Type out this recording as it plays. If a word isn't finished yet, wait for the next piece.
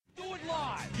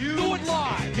Do it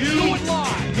live. Do it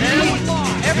live. Do it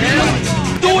live.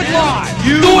 Do it live.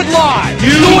 Do it live.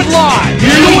 Do it live. Do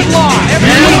it live.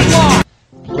 Do it live.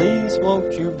 Please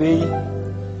won't you be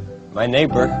my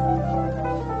neighbor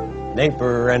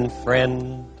and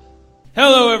friend?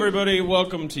 Hello, everybody.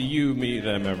 Welcome to You, Me,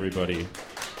 Them, Everybody.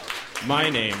 My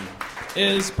name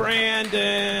is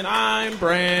Brandon. I'm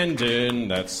Brandon.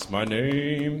 That's my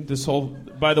name.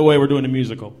 By the way, we're doing a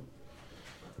musical.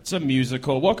 It's a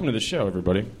musical. Welcome to the show,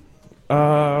 everybody.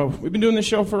 We've been doing this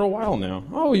show for a while now.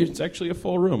 Oh, it's actually a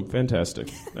full room.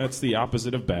 Fantastic. That's the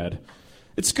opposite of bad.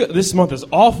 It's good. This month is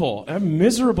awful. I'm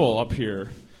miserable up here.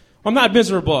 I'm not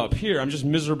miserable up here. I'm just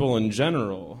miserable in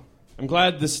general. I'm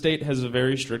glad the state has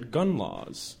very strict gun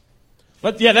laws.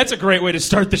 But yeah, that's a great way to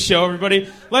start the show, everybody.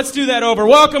 Let's do that over.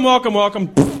 Welcome, welcome,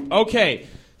 welcome. Okay.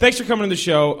 Thanks for coming to the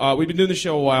show. We've been doing the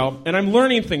show a while, and I'm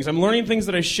learning things. I'm learning things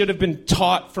that I should have been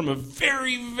taught from a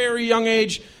very, very young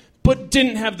age, but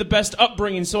didn't have the best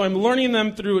upbringing, so I'm learning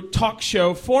them through a talk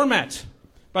show format.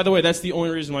 By the way, that's the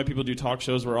only reason why people do talk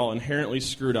shows. We're all inherently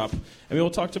screwed up, and we'll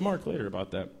talk to Mark later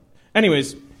about that.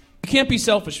 Anyways, you can't be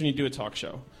selfish when you do a talk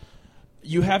show.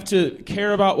 You have to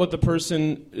care about what the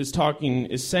person is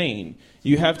saying.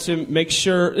 You have to make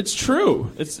sure it's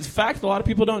true. It's a fact a lot of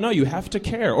people don't know. You have to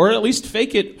care, or at least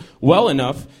fake it well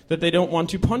enough that they don't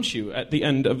want to punch you at the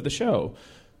end of the show.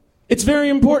 It's very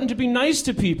important to be nice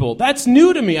to people. That's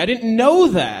new to me. I didn't know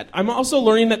that. I'm also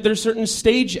learning that there's certain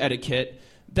stage etiquette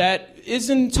that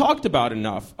isn't talked about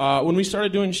enough. When we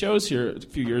started doing shows here a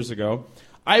few years ago,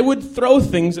 I would throw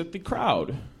things at the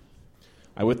crowd.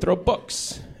 I would throw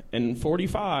books and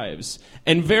 45s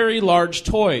and very large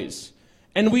toys.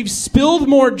 And we've spilled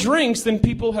more drinks than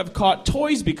people have caught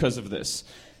toys because of this.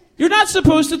 You're not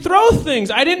supposed to throw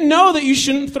things. I didn't know that you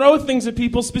shouldn't throw things at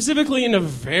people, specifically in a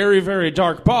very, very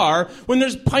dark bar, when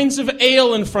there's pints of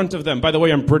ale in front of them. By the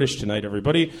way, I'm British tonight,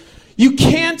 everybody. You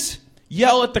can't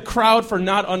yell at the crowd for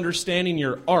not understanding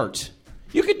your art.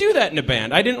 You could do that in a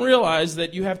band. I didn't realize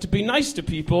that you have to be nice to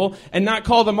people and not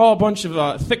call them all a bunch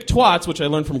of thick twats, which I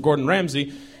learned from Gordon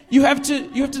Ramsay. You have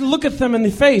to look at them in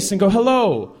the face and go,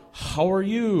 hello, how are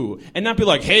you? And not be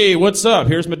like, hey, what's up?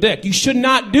 Here's my dick. You should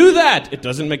not do that. It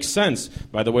doesn't make sense.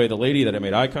 By the way, the lady that I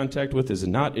made eye contact with is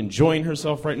not enjoying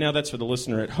herself right now. That's for the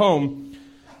listener at home.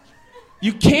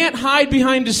 You can't hide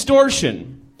behind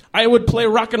distortion. I would play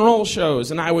rock and roll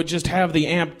shows, and I would just have the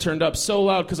amp turned up so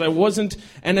loud because I wasn't,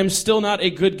 and I'm still not a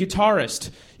good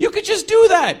guitarist. You could just do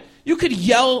that. You could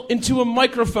yell into a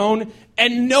microphone,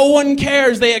 and no one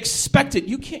cares. They expect it.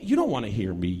 You don't want to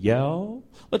hear me yell.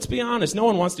 Let's be honest. No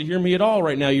one wants to hear me at all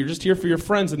right now. You're just here for your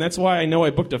friends, and that's why I know I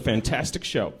booked a fantastic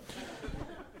show.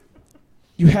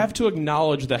 You have to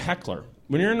acknowledge the heckler.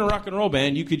 When you're in a rock and roll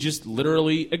band, you could just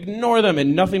literally ignore them,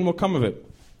 and nothing will come of it.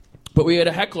 But we had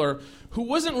a heckler who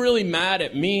wasn't really mad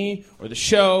at me or the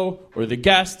show or the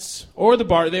guests or the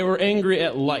bar. They were angry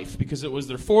at life because it was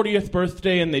their 40th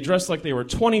birthday and they dressed like they were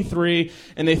 23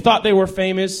 and they thought they were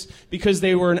famous because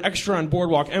they were an extra on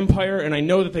Boardwalk Empire, and I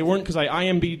know that they weren't because I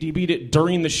IMDb'd it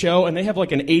during the show, and they have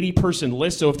like an 80-person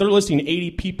list, so if they're listing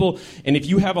 80 people and if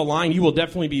you have a line, you will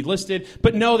definitely be listed.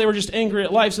 But no, they were just angry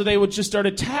at life, so they would just start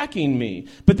attacking me.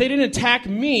 But they didn't attack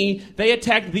me, they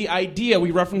attacked the idea.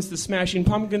 We referenced the Smashing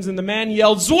Pumpkins, and the man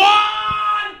yelled, "Zwan!"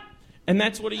 And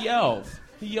that's what he yelled.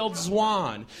 He yelled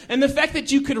Zwan. And the fact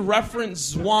that you could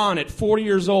reference Zwan at 40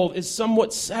 years old is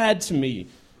somewhat sad to me.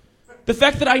 The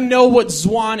fact that I know what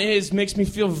Zwan is makes me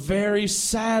feel very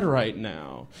sad right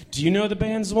now. Do you know the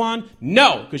band Zwan?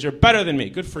 No, because you're better than me.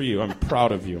 Good for you. I'm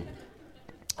proud of you.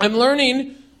 I'm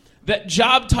learning that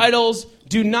job titles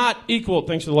do not equal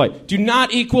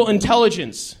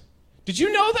intelligence. Did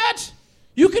you know that?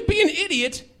 You could be an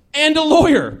idiot and a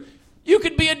lawyer. You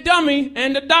could be a dummy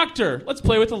and a doctor. Let's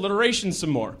play with alliteration some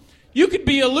more. You could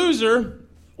be a loser.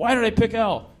 Why did I pick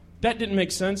L? That didn't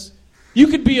make sense. You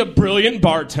could be a brilliant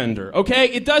bartender, okay?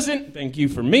 It doesn't. Thank you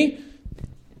for me.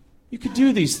 You could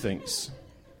do these things.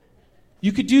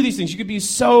 You could do these things. You could be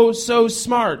so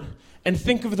smart and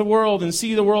think of the world and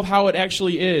see the world how it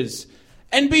actually is.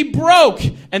 And be broke.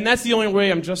 And that's the only way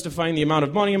I'm justifying the amount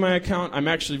of money in my account. I'm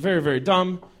actually very, very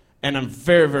dumb. And I'm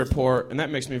very, very poor, and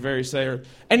that makes me very sad.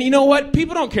 And you know what?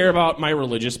 People don't care about my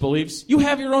religious beliefs. You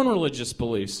have your own religious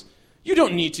beliefs. You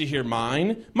don't need to hear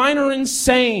mine. Mine are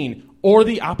insane, or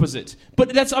the opposite.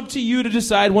 But that's up to you to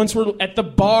decide once we're at the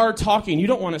bar talking. You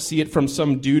don't want to see it from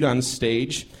some dude on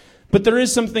stage. But there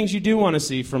is some things you do want to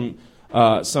see from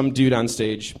some dude on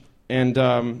stage. And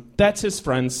that's his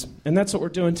friends, and that's what we're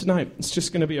doing tonight. It's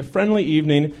just going to be a friendly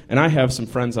evening, and I have some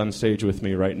friends on stage with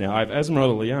me right now. I have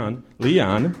Esmeralda Leon.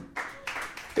 Leon.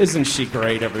 Isn't she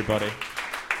great, everybody?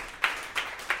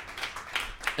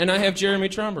 And I have Jeremy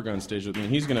Tromberg on stage with me.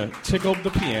 He's going to tickle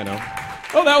the piano.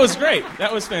 Oh, that was great.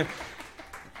 That was fantastic.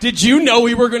 Did you know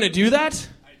we were going to do that?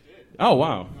 I did. Oh,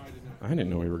 wow. No, I did not. I didn't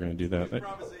know we were going to do that.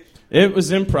 Improvisation. It was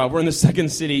improv. We're in the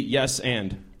Second City, yes,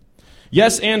 and.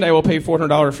 Yes, and I will pay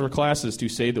 $400 for classes to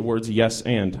say the words yes,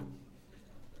 and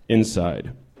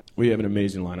inside. We have an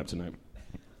amazing lineup tonight.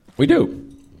 We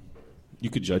do. You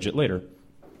could judge it later.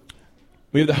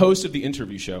 We have the host of The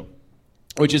Interview Show,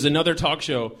 which is another talk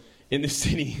show in the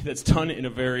city that's done in a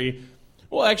very,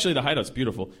 well, actually, the Hideout's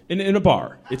beautiful, in a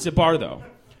bar. It's a bar, though.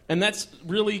 And that's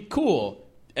really cool.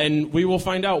 And we will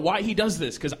find out why he does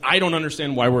this, because I don't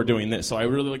understand why we're doing this. So I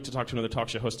really like to talk to another talk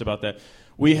show host about that.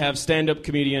 We have stand-up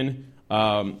comedian,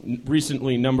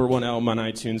 recently #1 album on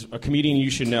iTunes, A Comedian You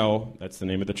Should Know. That's the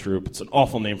name of the troupe. It's an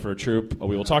awful name for a troupe.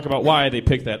 We will talk about why they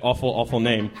picked that awful, awful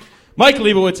name. Mike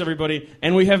Leibowitz, everybody.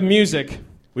 And we have music.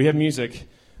 We have music.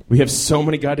 We have so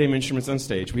many goddamn instruments on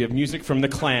stage. We have music from the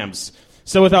Clams.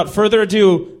 So without further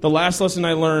ado, the last lesson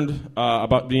I learned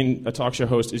about being a talk show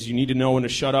host is you need to know when to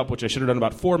shut up, which I should have done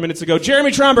about 4 minutes ago.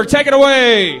 Jeremy Tromberg, take it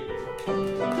away!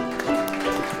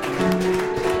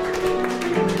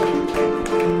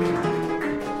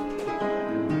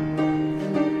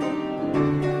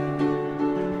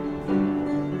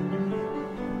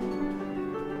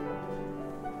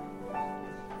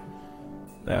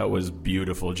 That was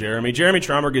beautiful, Jeremy. Jeremy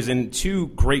Tromberg is in two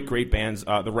great bands,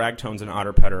 the Ragtones and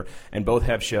Otter Petter, and both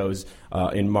have shows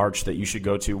in March that you should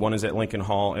go to. One is at Lincoln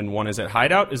Hall, and one is at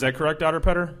Hideout. Is that correct, Otter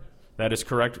Petter? That is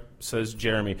correct, says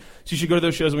Jeremy. So you should go to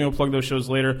those shows, and we will plug those shows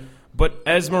later. But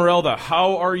Esmeralda,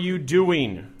 how are you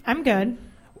doing? I'm good.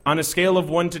 On a scale of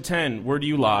 1 to 10, where do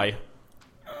you lie?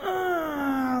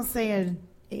 I'll say an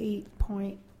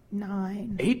 8.9.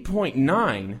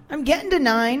 8.9? I'm getting to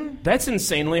 9. That's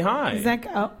insanely high. Is that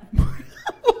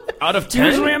Out of 10?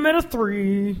 Usually I'm at a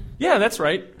 3. Yeah, that's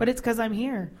right. But it's because I'm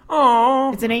here.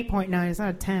 Aww. It's an 8.9. It's not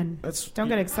a 10. Don't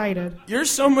get excited. You're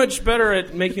so much better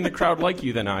at making the crowd like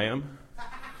you than I am.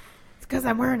 It's because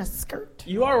I'm wearing a skirt.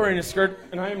 You are wearing a skirt,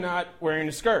 and I am not wearing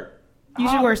a skirt. You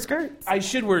should wear skirts. I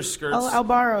should wear skirts. I'll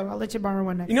borrow. I'll let you borrow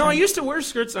one next time. I used to wear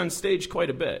skirts on stage quite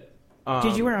a bit.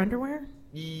 Did you wear underwear?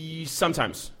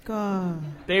 Sometimes. God.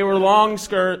 They were long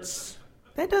skirts.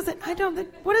 What does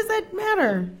that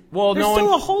matter? Well, There's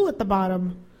still a hole at the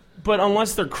bottom. But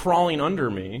unless they're crawling under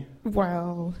me.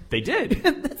 Well. They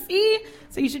did. See?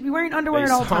 So you should be wearing underwear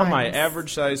at all times. They saw my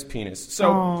average-sized penis.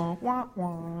 So, wah,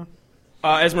 wah.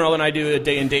 Esmeralda and I do a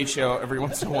day-and-date show every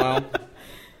once in a while.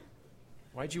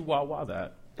 Why'd you wah-wah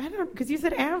that? I don't know, because you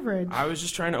said average. I was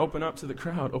just trying to open up to the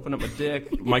crowd, open up my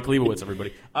dick. Mike Leibowitz,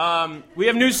 everybody. We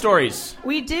have news stories.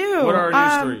 We do. What are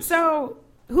our news stories? So,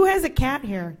 who has a cat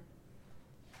here?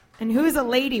 And who is a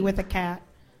lady with a cat?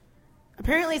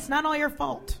 Apparently, it's not all your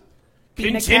fault.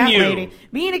 Being a cat lady.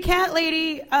 Being a cat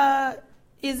lady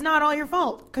is not all your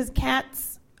fault, because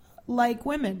cats like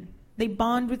women. They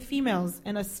bond with females,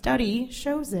 and a study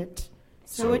shows it.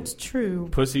 So it's true.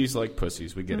 Pussies like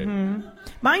pussies. We get it.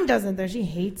 Mine doesn't, though. She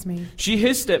hates me. She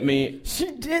hissed at me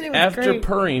She did. It was after great.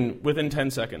 purring within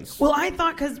 10 seconds. Well, I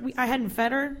thought because I hadn't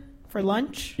fed her for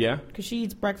lunch. Yeah? Because she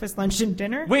eats breakfast, lunch, and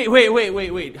dinner.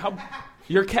 Wait. How?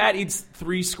 Your cat eats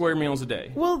 3 square meals a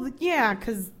day. Well, yeah,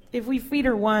 because if we feed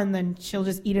her one, then she'll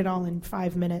just eat it all in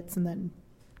 5 minutes and then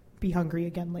be hungry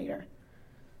again later.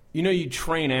 You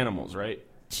train animals, right?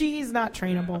 She's not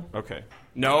trainable. Okay.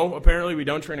 No, apparently we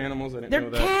don't train animals. I didn't They're know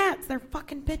that. cats. They're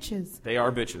fucking bitches. They are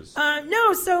bitches.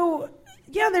 No, so,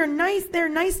 yeah, they're nice. They're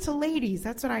nice to ladies.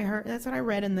 That's what I heard. That's what I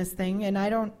read in this thing, and I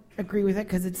don't agree with it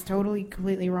because it's totally,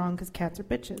 completely wrong because cats are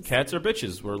bitches. Cats are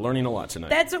bitches. We're learning a lot tonight.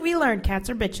 That's what we learned. Cats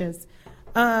are bitches.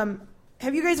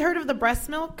 Have you guys heard of the breast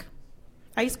milk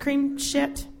ice cream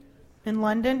shit in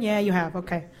London? Yeah, you have.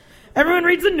 Okay. Everyone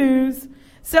reads the news.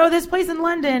 So this place in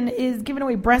London is giving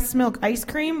away breast milk ice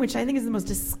cream, which I think is the most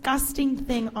disgusting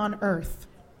thing on earth.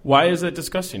 Why is that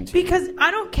disgusting to you? Because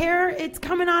I don't care. It's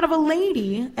coming out of a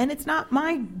lady, and it's not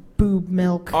my boob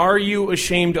milk. Are you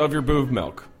ashamed of your boob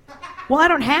milk? Well, I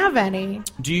don't have any.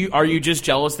 Are you just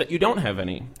jealous that you don't have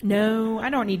any? No, I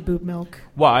don't need boob milk.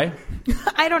 Why?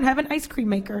 I don't have an ice cream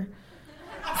maker.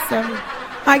 So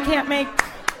I can't make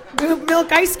boob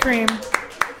milk ice cream.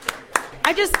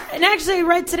 Actually I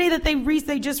read today that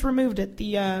they just removed it.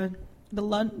 The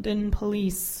London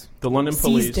police. The London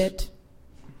police seized it.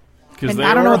 Because they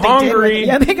I don't know were what they did with hungry. it.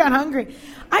 Yeah, they got hungry.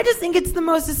 I just think it's the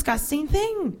most disgusting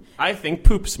thing. I think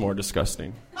poop's more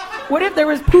disgusting. What if there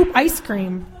was poop ice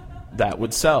cream? That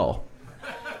would sell.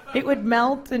 It would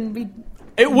melt and be.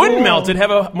 It wouldn't Whoa. melt. It'd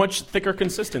have a much thicker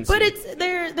consistency. But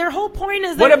their whole point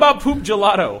is. What about poop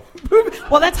gelato?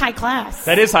 Well, that's high class.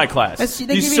 That is high class. They You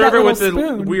give you serve that it with the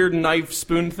little spoon. weird knife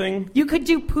spoon thing. You could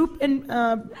do poop and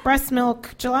breast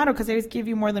milk gelato because they always give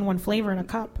you more than one flavor in a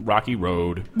cup. Rocky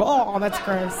Road. Oh, that's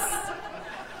gross.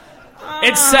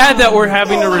 It's sad that we're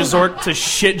having to resort to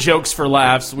shit jokes for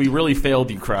laughs. We really failed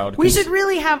you, crowd. We should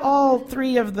really have all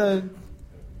three of the.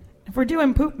 If we're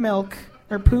doing poop milk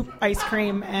or poop ice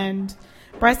cream and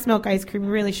breast milk ice cream, we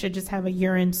really should just have a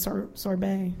urine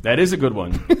sorbet. That is a good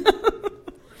one.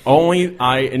 Only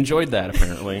I enjoyed that,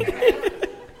 apparently.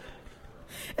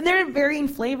 And they're in varying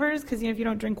flavors because if you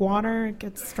don't drink water, it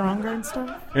gets stronger and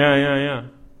stuff. Yeah.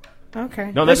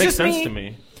 Okay. No, that makes sense to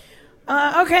me.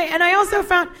 Okay, and I also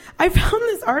found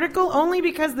this article only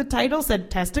because the title said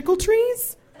testicle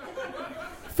trees.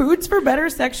 Foods for better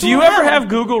sexual Do you health. ever have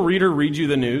Google Reader read you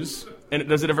the news? And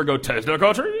does it ever go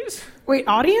testicle trees? Wait,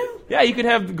 audio? Yeah, you could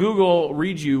have Google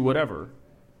read you whatever.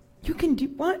 You can do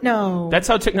what? No. That's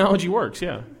how technology works,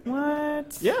 yeah.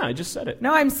 What? Yeah, I just said it.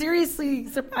 No, I'm seriously.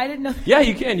 I didn't know. Yeah,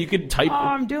 you can. You could type Oh,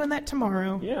 I'm doing that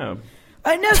tomorrow. Yeah.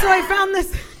 No, so I found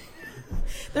this.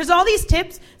 There's all these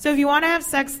tips. So if you want to have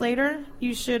sex later,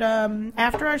 you should,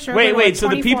 after our show. Wait. So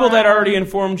the people that 24 already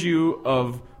informed you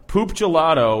of poop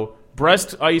gelato,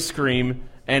 breast ice cream,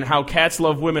 and how cats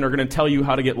love women are going to tell you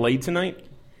how to get laid tonight?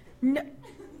 No.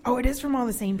 Oh, it is from all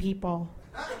the same people.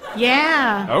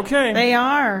 Yeah. Okay. They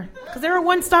are. Because they're a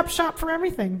one-stop shop for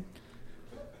everything.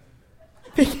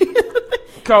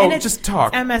 Go, And it's just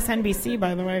talk. MSNBC,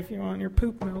 by the way, if you want your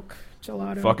poop milk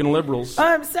gelato. Fucking liberals.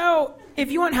 So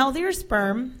if you want healthier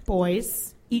sperm,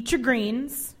 boys, eat your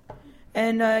greens.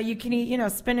 And you can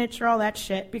eat, spinach or all that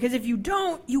shit. Because if you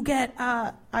don't, you get,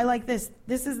 I like this.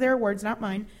 This is their words, not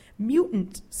mine.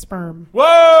 Mutant sperm.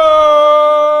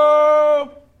 Whoa!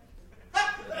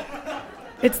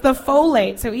 It's the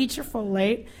folate, so eat your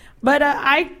folate. But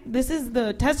this is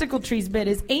the testicle trees bit.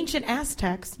 Is ancient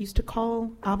Aztecs used to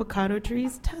call avocado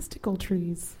trees testicle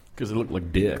trees. Because they look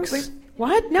like dicks.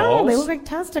 What? No, Balls? they look like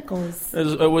testicles.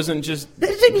 It wasn't just... That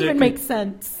didn't even dick- make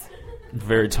sense.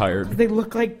 Very tired. They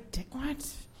look like what?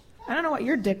 I don't know what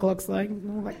your dick looks like. They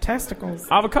look like testicles.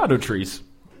 Avocado trees.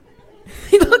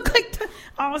 They look like.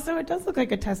 So it does look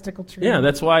like a testicle tree. Yeah,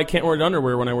 that's why I can't wear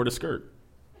underwear when I wear the skirt.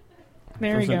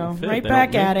 There you Doesn't go. fit. Right They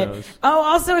back don't at make it. those. Oh,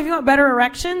 also, if you want better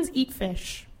erections, eat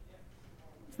fish.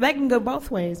 That can go both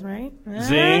ways, right?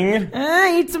 Zing.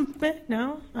 Eat some fish.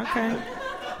 No? Okay.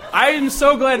 I am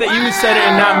so glad that you said it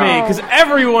and not me, because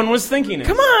everyone was thinking it.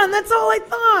 Come on, that's all I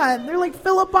thought. They're like,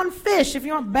 fill up on fish if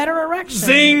you want better erections.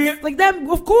 Zing. Like that,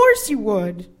 of course you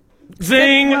would.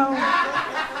 Zing.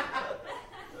 Well,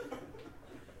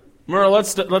 Merle, let's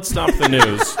stop the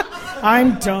news.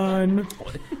 I'm done.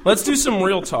 Let's do some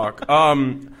real talk.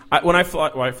 When I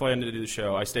fly in to do the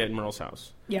show, I stay at Merle's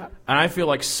house. Yeah. And I feel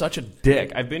like such a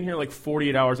dick. I've been here like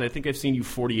 48 hours. I think I've seen you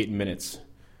 48 minutes.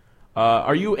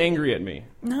 Are you angry at me?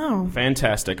 No.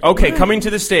 Fantastic. Okay, coming to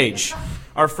the stage.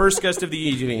 Our first guest of the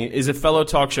evening is a fellow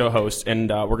talk show host, and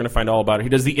we're going to find all about it. He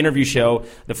does the interview show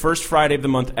the first Friday of the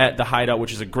month at the Hideout,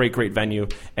 which is a great, great venue.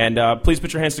 And please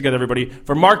put your hands together, everybody,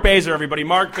 for Mark Baser, everybody.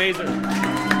 Mark Baser.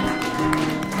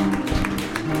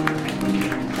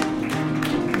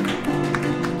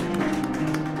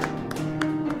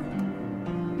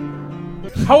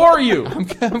 How are you?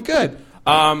 I'm good.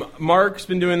 Mark's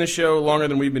been doing the show longer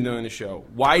than we've been doing the show.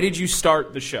 Why did you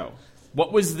start the show?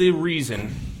 What was the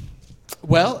reason?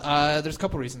 Well, there's a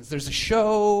couple reasons. There's a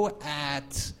show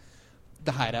at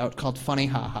the Hideout called Funny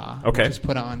Ha Ha, Okay. which is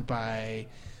put on by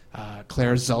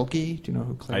Claire Zulke. Do you know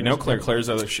who Claire is? I know Claire. Claire's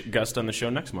a guest on the show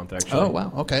next month, actually. Oh,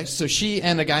 wow. Okay. So she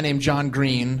and a guy named John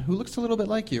Green, who looks a little bit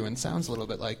like you and sounds a little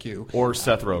bit like you. Or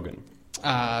Seth Rogen.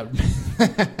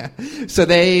 So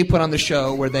they put on the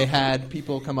show where they had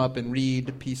people come up and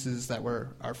read pieces that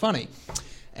are funny.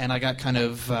 And I got kind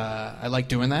of, I like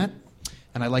doing that.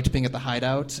 And I liked being at the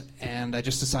Hideout. And I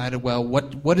just decided, well,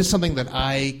 what is something that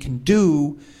I can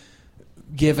do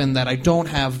given that I don't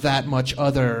have that much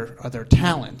other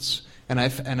talents? And I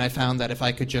found that if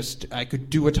I could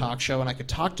do a talk show and I could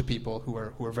talk to people who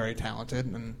are very talented,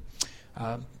 and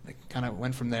I kind of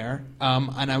went from there.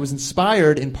 And I was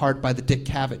inspired in part by the Dick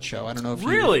Cavett show. I don't know if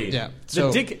Really? Yeah.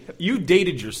 You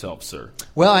dated yourself, sir.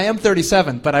 Well, I am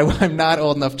 37, but I'm not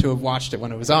old enough to have watched it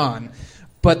when it was on.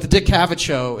 But the Dick Cavett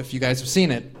show, if you guys have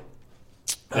seen it.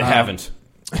 I haven't.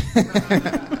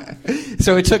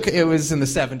 So it was in the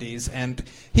 70s, and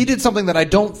he did something that I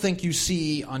don't think you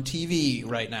see on TV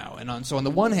right now. And so on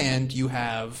the one hand, you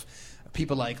have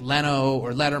people like Leno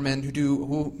or Letterman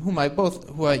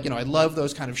I love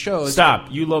those kind of shows.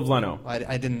 Stop. You love Leno.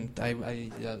 I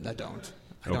don't.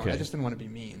 Okay. I just didn't want to be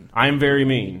mean. I'm very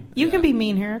mean. You can be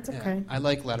mean here. It's okay. Yeah, I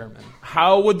like Letterman.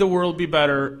 How would the world be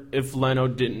better if Leno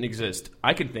didn't exist?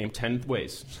 I could name 10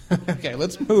 ways. Okay,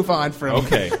 let's move on from.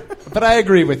 Okay. But I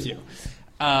agree with you.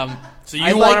 So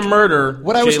you want to murder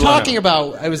What I Jay was Leno. talking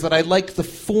about was that I like the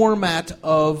format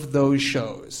of those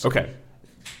shows. Okay.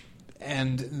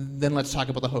 And then let's talk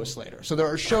about the hosts later. So there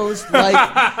are shows like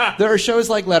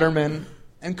Letterman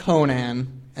and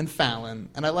Conan and Fallon,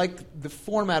 and I like the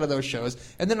format of those shows.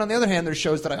 And then on the other hand, there's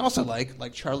shows that I also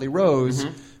like Charlie Rose,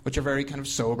 which are very kind of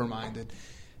sober-minded.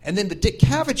 And then the Dick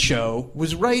Cavett show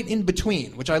was right in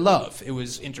between, which I love. It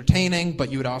was entertaining,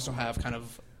 but you would also have kind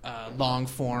of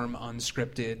long-form,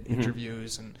 unscripted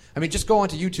interviews. And I mean, just go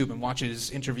onto YouTube and watch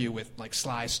his interview with like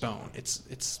Sly Stone.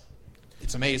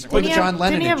 It's amazing. Or the John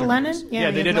Lennon Didn't he have interviews. Lennon? Yeah,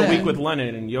 they did a week with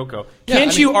Lennon and Yoko. Yeah,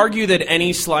 Can't I you mean- argue that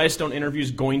any Sly Stone interview is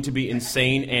going to be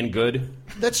insane and good?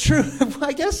 That's true.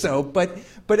 I guess so. But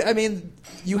I mean,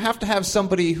 you have to have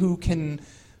somebody who can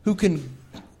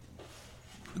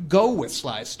go with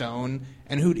Sly Stone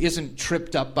and who isn't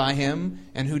tripped up by him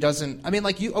and who doesn't. I mean,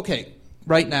 like you. Okay,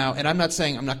 right now, and I'm not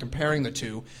comparing the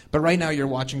two, but right now you're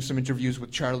watching some interviews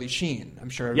with Charlie Sheen. I'm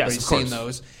sure everybody's Yes, of seen course.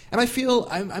 those, and I feel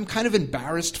I'm kind of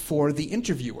embarrassed for the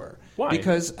interviewer. Why?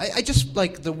 Because I just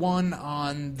like the one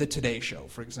on the Today Show,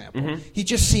 for example. He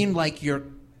just seemed like your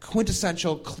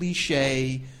quintessential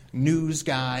cliche news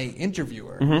guy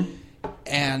interviewer.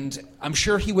 And I'm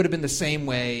sure he would have been the same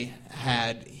way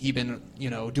had he been,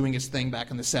 doing his thing back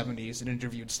in the 70s and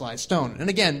interviewed Sly Stone. And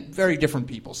again, very different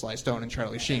people, Sly Stone and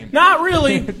Charlie Sheen. Not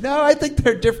really. No, I think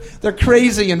they're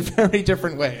crazy in very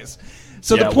different ways.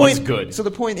 So Yeah, the point one's good. So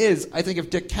the point is, I think if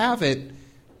Dick Cavett,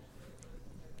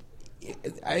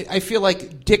 I feel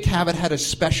like Dick Cavett had a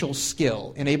special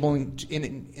skill in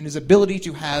his ability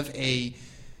to have a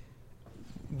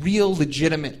real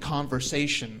legitimate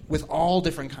conversation with all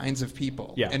different kinds of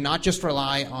people, and not just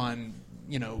rely on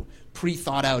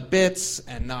pre-thought out bits,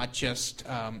 and not just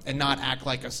and not act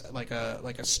like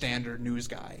a standard news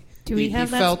guy. Do we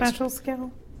have that special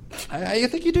skill? I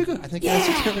think you do good. I think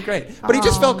that's really great. But he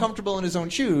just felt comfortable in his own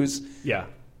shoes. Yeah.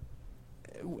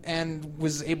 And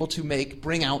was able to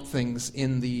bring out things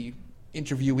in the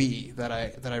interviewee that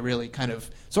I really kind of.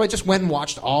 So I just went and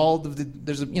watched all the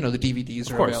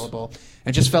DVDs are available,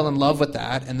 and just fell in love with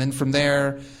that. And then from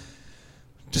there,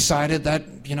 decided that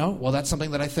that's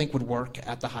something that I think would work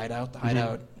at the Hideout. The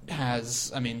Hideout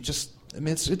has,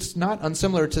 it's not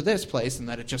unsimilar to this place in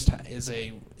that it just is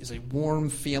a warm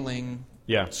feeling,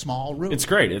 small room. It's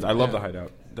great. I love the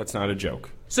Hideout. That's not a joke.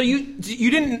 So you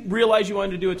didn't realize you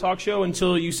wanted to do a talk show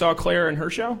until you saw Claire and her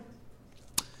show?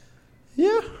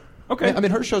 Yeah. Okay. I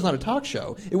mean, her show's not a talk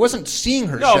show. It wasn't seeing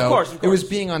her No, show. of course. It was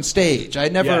being on stage. I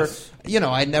never, Yes.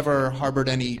 I never harbored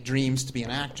any dreams to be an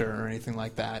actor or anything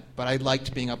like that. But I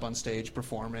liked being up on stage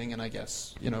performing, and I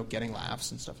guess, getting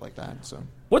laughs and stuff like that. So,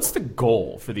 what's the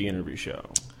goal for the interview show?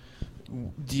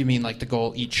 do you mean like the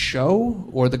goal each show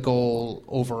or the goal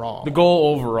overall? The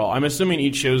goal overall. I'm assuming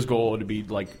each show's goal would be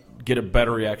like get a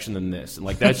better reaction than this, and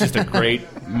like that's just a great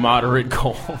moderate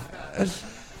goal.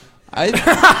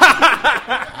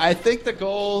 I think the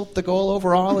goal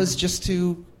overall is just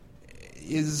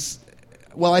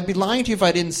well, I'd be lying to you if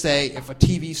I didn't say if a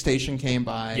TV station came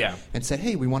by and said,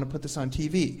 hey, we want to put this on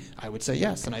TV. I would say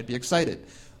yes, and I'd be excited.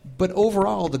 But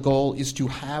overall, the goal is to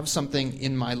have something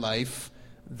in my life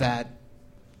that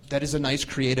is a nice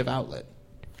creative outlet,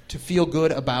 to feel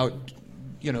good about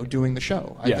doing the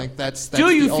show. I think that's Do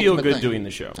you the feel ultimate good thing. doing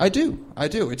the show? I do.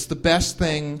 It's the best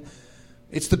thing.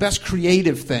 It's the best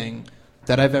creative thing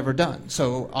that I've ever done.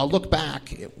 So I'll look back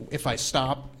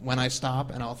when I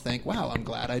stop, and I'll think, wow, I'm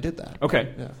glad I did that.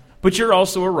 Okay. Yeah. But you're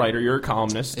also a writer. You're a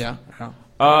columnist. Yeah.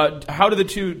 How do the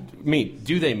two meet?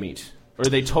 Do they meet? Or are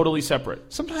they totally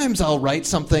separate? Sometimes I'll write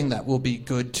something that will be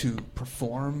good to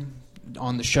perform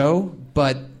on the show,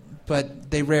 but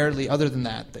they rarely, other than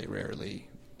that, they rarely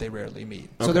meet.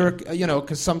 Okay. So there are,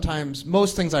 because sometimes,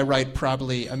 most things I write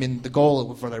probably, the goal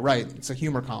of what I write, it's a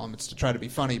humor column, it's to try to be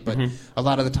funny, but a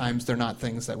lot of the times they're not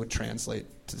things that would translate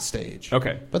to the stage.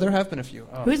 Okay. But there have been a few.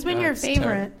 Oh, Who's been God, your it's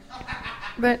favorite?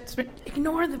 But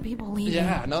ignore the people leaving.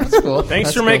 Yeah, no, that's cool.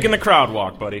 Thanks for making the crowd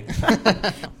walk, buddy.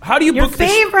 How do you Your book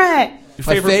this? favorite.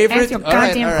 My favorite? Ask your All right,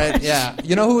 goddamn question. yeah.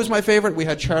 You know who was my favorite? We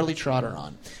had Charlie Trotter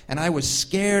on. And I was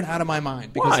scared out of my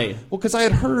mind. Because, Why? Well, because I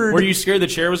had heard... Were you scared the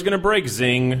chair was going to break?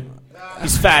 Zing.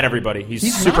 He's fat, everybody.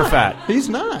 He's super not. fat. He's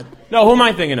not. No, who am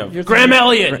I thinking of? You're Graham thinking-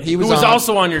 Elliott, He was who was on.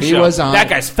 also on your He show. was on. That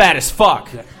guy's fat as fuck.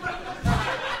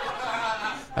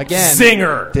 I Again.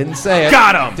 Singer. Didn't say it.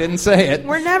 Got him. Didn't say it.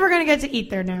 We're never going to get to eat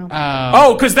there now.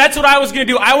 Oh, because that's what I was going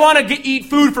to do. I want to eat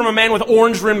food from a man with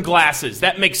orange-rimmed glasses.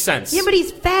 That makes sense. Yeah, but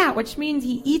he's fat, which means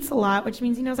he eats a lot, which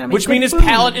means he knows how to make Which good means his food.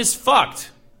 palate is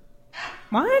fucked.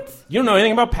 What? You don't know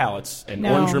anything about palates and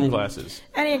No. orange-rimmed glasses.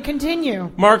 And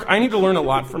continue. Mark, I need to learn a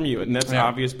lot from you, and that's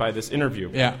obvious by this interview.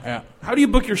 Yeah. How do you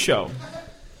book your show?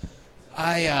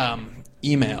 I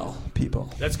email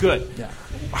people. That's good. Yeah.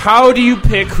 How do you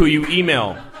pick who you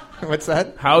email? What's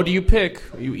that? How do you pick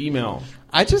who you email?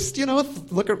 I just,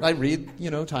 I read,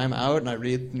 Time Out, and I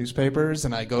read newspapers,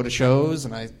 and I go to shows,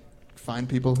 and I find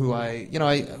people who I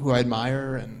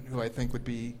admire and who I think would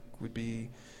be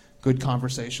good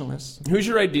conversationalists. Who's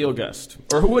your ideal guest?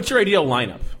 Or what's your ideal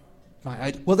lineup?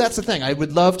 Well, that's the thing. I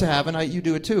would love to have, and you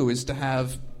do it too, is to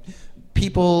have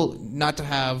people, not to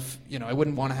have, I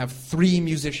wouldn't want to have 3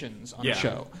 musicians on a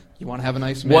show. You want to have a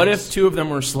nice mix. What if 2 of them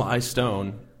were Sly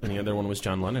Stone and the other one was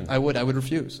John Lennon? I would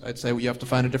refuse. I'd say, well, you have to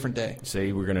find a different day.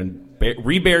 Say we're going to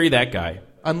rebury that guy.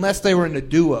 Unless they were in a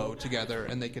duo together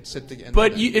and they could sit together.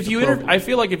 But I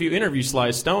feel like if you interview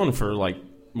Sly Stone for like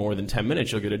more than 10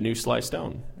 minutes, you'll get a new Sly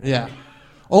Stone. Yeah.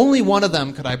 Only one of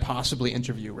them could I possibly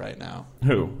interview right now.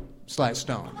 Who? Sly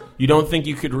Stone. You don't think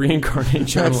you could reincarnate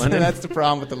John Lennon? That's the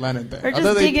problem with the Lennon thing. Or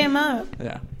just dig him up.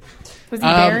 Yeah. Was he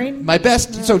buried? My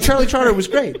best. So Charlie Trotter was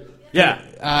great. Yeah.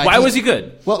 Why was he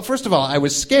good? Well, first of all, I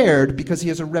was scared because he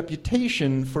has a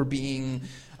reputation for being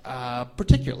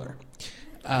particular.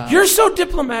 You're so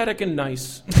diplomatic and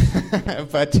nice.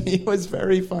 But he was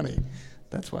very funny.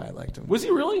 That's why I liked him. Was he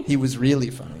really? He was really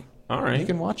funny. All right. You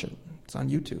can watch it. It's on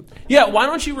YouTube. Yeah, why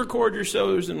don't you record your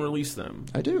shows and release them?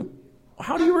 I do.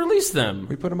 How do you release them?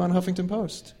 We put them on Huffington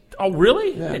Post. Oh,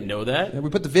 really? Yeah. I didn't know that. Yeah, we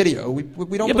put the video. We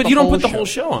don't. Yeah, put but you don't put the show. whole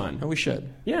show on. No, we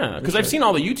should. Yeah, because We I've should. seen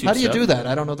all the YouTube How do you stuff. do that?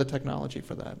 I don't know the technology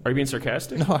for that. Are you being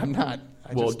sarcastic? No, I'm not.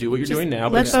 Do what you're doing now,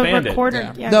 but Let the expand it.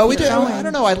 recorder. Yeah. No, we keep do. going. I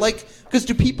don't know. Because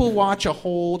do people watch a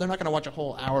whole? They're not going to watch a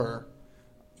whole hour.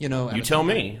 You tell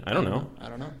me. I don't know. I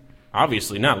don't know.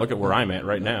 Obviously not. Look at where I'm at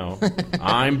right now.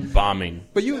 I'm bombing.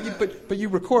 But you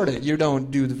record it. You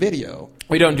don't do the video.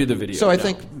 We don't do the video. So I no.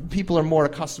 think people are more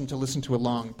accustomed to listen to a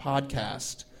long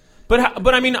podcast.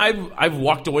 But I mean, I've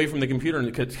walked away from the computer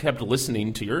and kept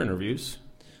listening to your interviews.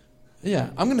 Yeah,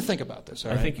 I'm going to think about this.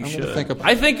 All right? I think you I'm should. Think about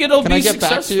I think it'll Can be I get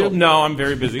successful. back to you? No, I'm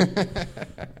very busy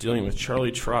dealing with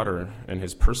Charlie Trotter and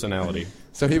his personality.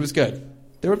 So he was good.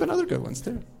 There have been other good ones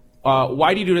too.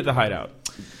 Why do you do it at the Hideout?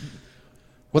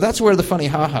 Well, that's where the funny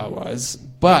haha was.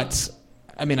 But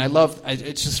I mean,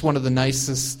 it's just one of the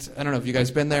nicest. I don't know if you guys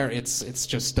been there. It's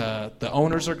just the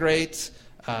owners are great.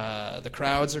 The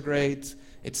crowds are great.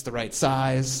 It's the right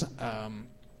size.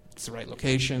 It's the right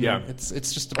location. Yeah. It's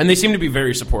just. And they seem to be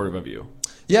very supportive of you.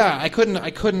 Yeah, I couldn't.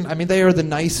 I mean, they are the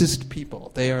nicest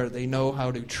people. They know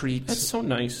how to treat. That's so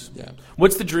nice. Yeah.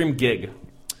 What's the dream gig?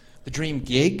 The dream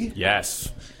gig? Yes.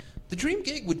 The dream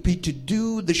gig would be to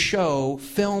do the show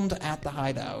filmed at the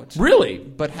Hideout. Really?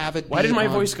 But have it. Why did my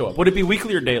voice go up? Would it be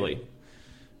weekly or daily?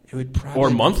 It would probably. Or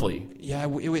monthly? Yeah, it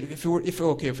would, if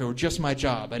it were just my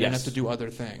job, I didn't Yes. have to do other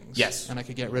things. Yes. And I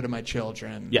could get rid of my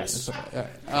children. Yes. and stuff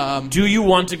like that. Do you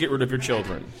want to get rid of your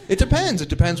children? It depends. It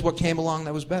depends what came along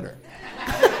that was better.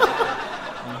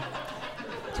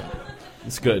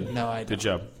 It's good. No, I Good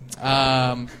don't.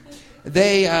 job.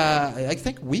 I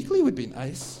think weekly would be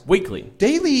nice. Weekly.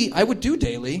 Daily, I would do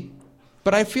daily,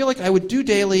 but I feel like I would do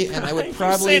daily, and I would You're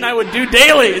probably. saying I would do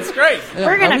daily. It's great. Yeah,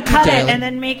 We're I gonna would do cut it daily. and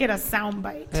then make it a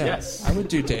soundbite. Yeah, Yes. I would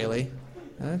do daily.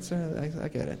 That's I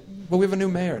get it. But we have a new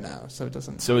mayor now, so it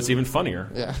doesn't. So it's even funnier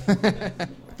Yeah.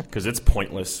 because it's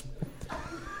pointless.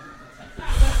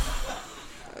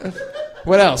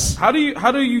 What else? How do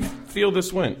you feel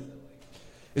this went?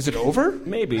 Is it over?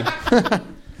 Maybe.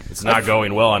 It's not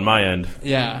going well on my end.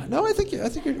 Yeah. No, I think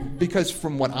you're, because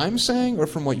from what I'm saying or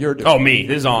from what you're doing. Oh, me.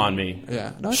 This is on me.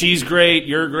 Yeah. No, I She's great.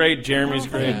 You're great. Jeremy's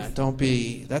great. Yeah, don't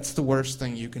be. That's the worst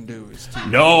thing you can do. Is to,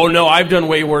 No, I've done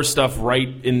way worse stuff right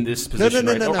in this position.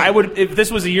 no, right no, now. no. I would, if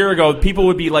this was a year ago, people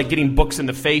would be like getting books in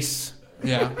the face.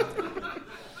 yeah.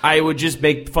 I would just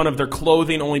make fun of their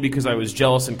clothing only because I was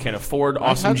jealous and can't afford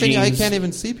awesome jeans. I can't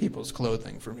even see people's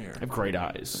clothing from here. I have great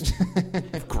eyes.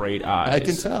 Great eyes. I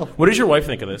can tell. What does your wife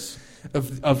think of this?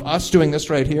 Of us doing this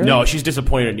right here? No, she's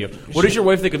disappointed in you. What does your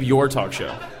wife think of your talk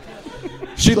show?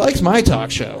 She likes my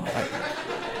talk show.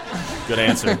 Good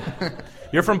answer.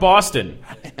 You're from Boston.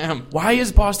 I am. Why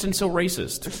is Boston so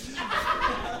racist?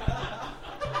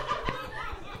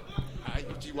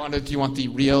 Do you want the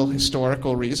real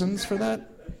historical reasons for that?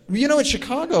 You know what?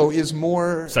 Chicago is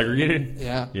more segregated.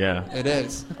 Yeah. Yeah. It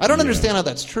is. I don't understand how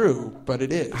that's true, but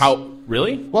it is. How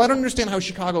really? Well, I don't understand how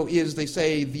Chicago is. They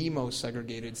say the most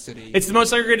segregated city. It's the most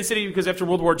segregated city because after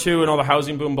World War II and all the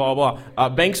housing boom, blah blah blah,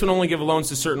 banks would only give loans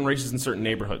to certain races in certain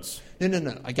neighborhoods.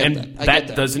 No. I get And that. I that get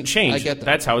that. doesn't change. I get that.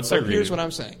 That's how it's So segregated. here's what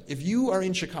I'm saying. If you are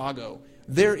in Chicago,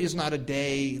 there is not a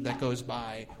day that goes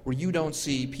by where you don't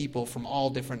see people from all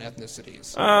different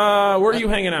ethnicities. Where are you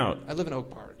hanging out? I live in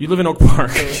Oak Park. You live in Oak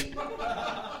Park.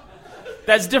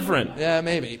 That's different. Yeah,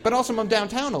 maybe. But also I'm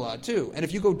downtown a lot, too. And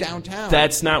if you go downtown...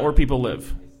 That's not where people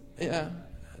live. Yeah.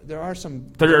 There are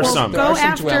some... There are some. There Go are some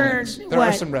after dwellings. There what?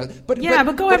 are some...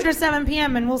 But go after 7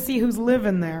 p.m. and we'll see who's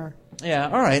living there. Yeah,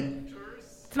 all right.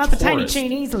 It's not the tiny Tourist.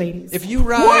 Chinese ladies. If you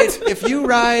ride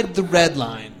the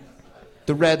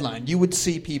red line, you would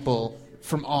see people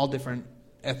from all different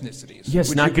ethnicities. Yes,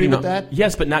 would not you agree getting with off. that?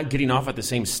 Yes, but not getting off at the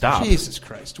same stop. Jesus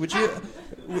Christ! Would you?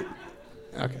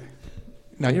 Okay.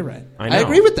 No, you're right. I know. I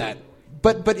agree with that.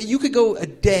 But you could go a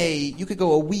day, you could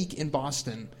go a week in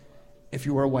Boston if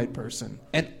you were a white person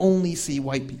and only see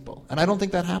white people. And I don't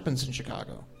think that happens in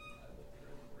Chicago.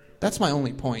 That's my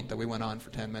only point that we went on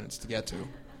for 10 minutes to get to.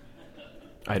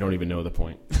 I don't even know the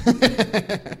point.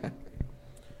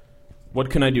 What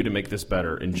can I do to make this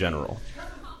better in general?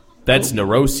 That's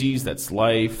neuroses, that's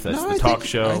life, that's the talk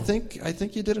show. I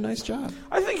think you did a nice job.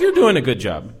 I think you're doing a good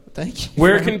job. Thank you.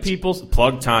 Where very can much. people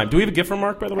plug time? Do we have a gift from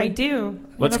Mark, by the way? I do.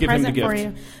 Let's I have give a him the present for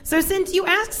gift. you. So since you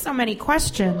asked so many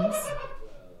questions,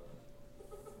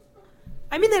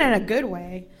 I mean that in a good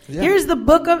way. Yeah. Here's the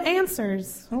book of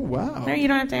answers. Oh, wow. There, you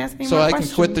don't have to ask me So more I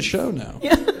questions. can quit the show now.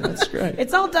 Yeah. That's great.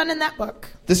 It's all done in that book.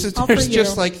 There's all for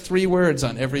just you. like 3 words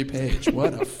on every page.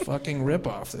 What a fucking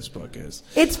ripoff this book is.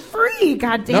 It's free.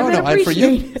 God damn it! For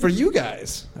Appreciate you, it. for you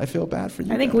guys. I feel bad for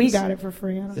you. I think guys. we got it for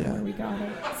free. I don't know Yeah. where we got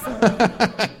it.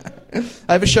 So.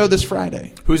 I have a show this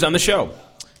Friday. Who's on the show?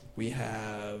 We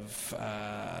have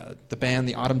the band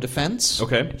The Autumn Defense.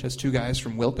 Okay. Which has 2 guys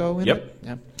from Wilco in Yep. it.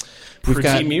 Yeah.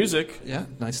 Pretty music. Yeah,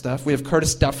 nice stuff. We have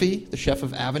Curtis Duffy, the chef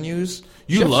of Avenues.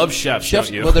 You love chefs, don't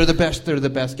you? Well, they're the best. They're the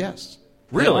best guests.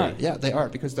 They Really? are. Yeah, they are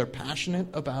because they're passionate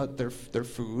about their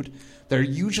food. They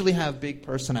usually have big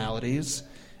personalities,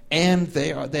 and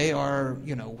they are.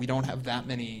 You know, we don't have that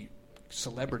many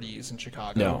celebrities in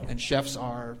Chicago, No. and chefs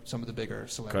are some of the bigger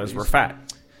celebrities. Because we're fat.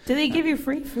 Do they give you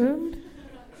free food?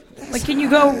 Like, can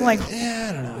you go like Yeah,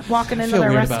 I don't know. walking I into feel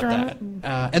their weird restaurant? about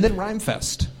that. And then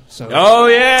Rhymefest. So. Oh,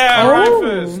 yeah. Oh.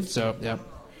 Rhymefest. So yeah.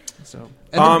 So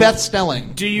and then Beth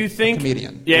Stelling. Do you think...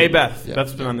 comedian. Yeah, Beth. Yeah.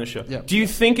 Beth's been on this show. Yeah. Do you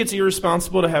think it's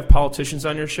irresponsible to have politicians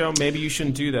on your show? Maybe you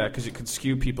shouldn't do that because it could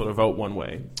skew people to vote one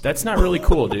way. That's not really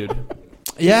cool, dude.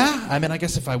 Yeah, I mean, I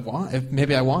guess if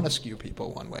maybe I want to skew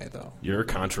people one way, though. You're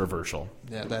controversial.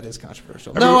 Yeah, that is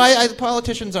controversial. No,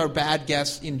 politicians are bad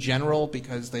guests in general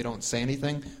because they don't say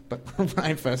anything, but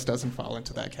Rhymefest doesn't fall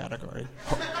into that category.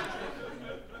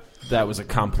 That was a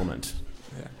compliment.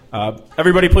 Yeah.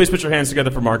 Everybody, please put your hands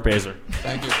together for Mark Baser.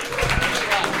 Thank you.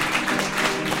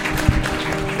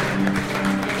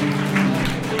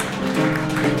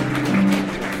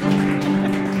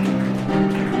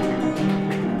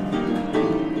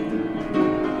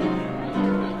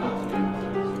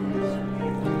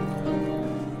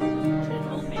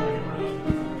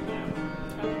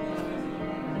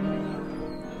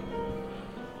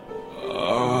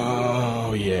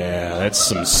 Oh, yeah. That's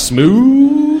some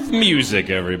smooth music,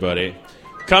 everybody.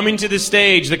 Coming to the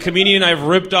stage, the comedian I've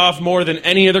ripped off more than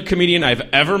any other comedian I've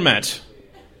ever met.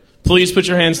 Please put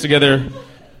your hands together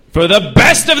for the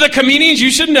best of the comedians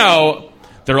you should know.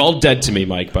 They're all dead to me,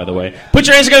 Mike, by the way. Put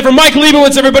your hands together for Mike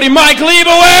Leibowitz, everybody. Mike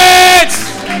Leibowitz!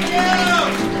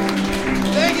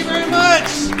 Thank you very much.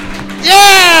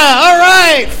 Yeah, all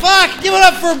right. Fuck, give it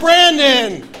up for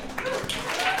Brandon.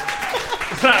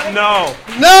 No.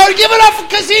 No, give it up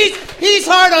because he's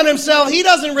hard on himself. He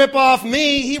doesn't rip off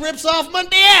me. He rips off my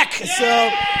dick. So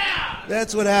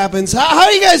that's what happens. How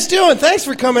are you guys doing? Thanks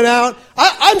for coming out.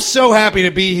 I'm so happy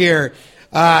to be here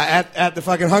at the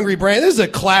fucking Hungry Brain. This is a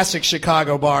classic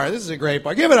Chicago bar. This is a great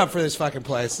bar. Give it up for this fucking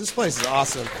place. This place is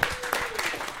awesome.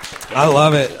 I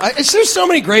love it. There's so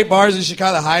many great bars in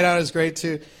Chicago. The Hideout is great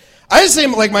too. I just say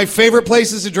like my favorite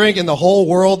places to drink in the whole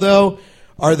world though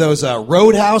are those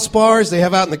Roadhouse bars they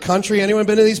have out in the country. Anyone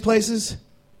been to these places?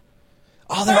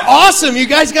 Oh, they're awesome. You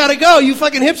guys got to go. You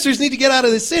fucking hipsters need to get out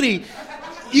of the city.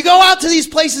 You go out to these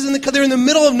places, they're in the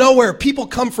middle of nowhere. People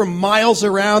come from miles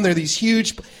around. They're these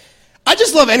huge... I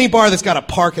just love any bar that's got a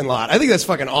parking lot. I think that's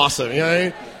fucking awesome. You know what I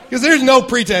mean? Because there's no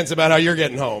pretense about how you're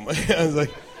getting home. I was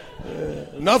like,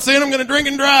 I'm not saying I'm going to drink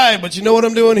and drive, but you know what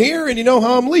I'm doing here, and you know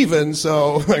how I'm leaving.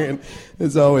 So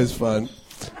it's always fun.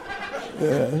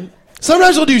 Yeah.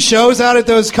 Sometimes we'll do shows out at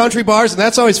those country bars, and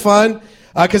that's always fun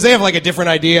because they have like a different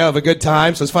idea of a good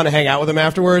time, so it's fun to hang out with them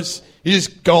afterwards. You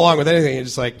just go along with anything. You're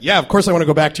just like, yeah, of course I want to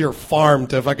go back to your farm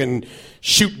to fucking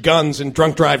shoot guns and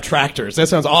drunk drive tractors. That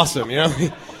sounds awesome, you know?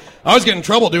 I was getting in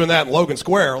trouble doing that in Logan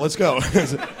Square. Let's go.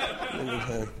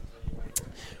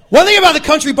 One thing about the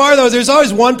country bar, though, is there's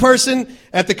always one person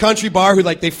at the country bar who,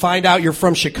 like, they find out you're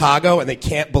from Chicago and they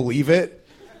can't believe it.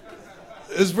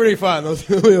 It's pretty fun.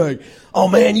 They'll be like, oh,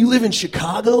 man, you live in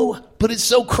Chicago? But it's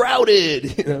so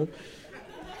crowded, you know?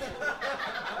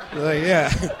 Like,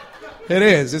 yeah, it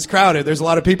is. It's crowded. There's a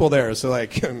lot of people there. So,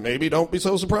 like, maybe don't be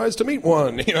so surprised to meet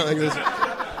one. You know, like this.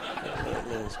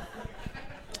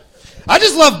 I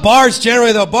just love bars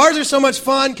generally, though. Bars are so much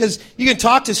fun because you can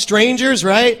talk to strangers,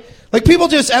 right? Like, people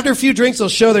just, after a few drinks, they'll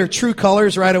show their true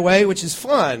colors right away, which is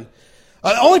fun.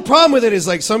 The only problem with it is,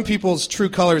 like, some people's true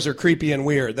colors are creepy and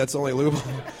weird. That's the only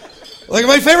loophole. Like,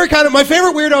 my favorite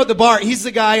weirdo at the bar, he's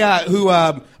the guy who,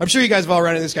 I'm sure you guys have all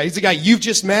run into this guy. He's the guy you've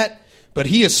just met, but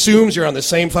he assumes you're on the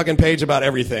same fucking page about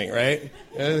everything, right?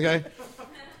 You know this guy?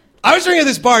 I was drinking at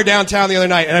this bar downtown the other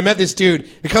night, and I met this dude.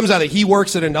 It comes out that he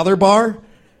works at another bar.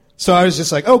 So I was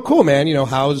just like, oh, cool, man. You know,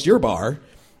 how's your bar?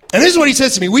 And this is what he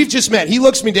says to me. We've just met. He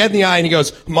looks me dead in the eye and he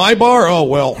goes, my bar? Oh,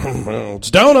 well, it's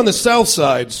down on the south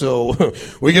side, so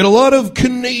we get a lot of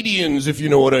Canadians, if you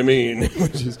know what I mean.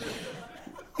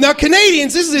 Now,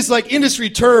 Canadians, this is this like industry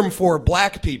term for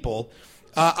black people.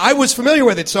 I was familiar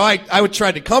with it, so I would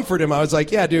try to comfort him. I was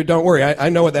like, yeah, dude, don't worry. I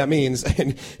know what that means.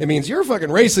 And it means you're a fucking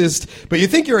racist, but you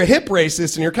think you're a hip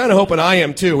racist, and you're kind of hoping I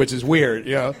am too, which is weird,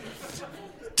 you know?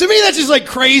 To me, that's just like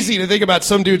crazy to think about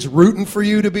some dudes rooting for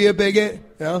you to be a bigot,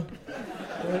 you know?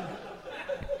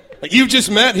 Like, you've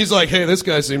just met, he's like, hey, this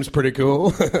guy seems pretty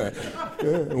cool. I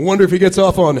wonder if he gets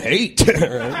off on hate.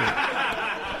 Right?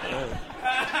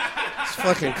 It's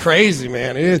fucking crazy,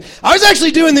 man. It is. I was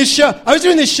actually doing this show. I was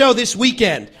doing this show this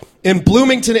weekend in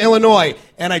Bloomington, Illinois,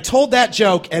 and I told that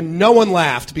joke, and no one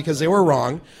laughed because they were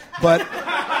wrong, but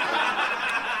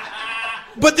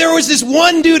there was this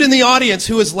one dude in the audience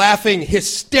who was laughing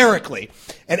hysterically.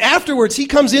 And afterwards, he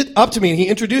comes up to me and he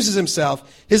introduces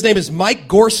himself. His name is Mike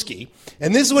Gorski.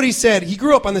 And this is what he said. He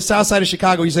grew up on the south side of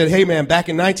Chicago. He said, hey, man, back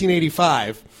in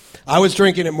 1985, I was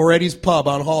drinking at Moretti's Pub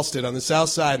on Halsted on the south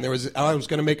side, and I was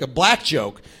going to make a black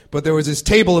joke, but there was this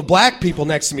table of black people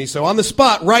next to me. So on the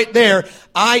spot right there,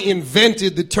 I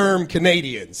invented the term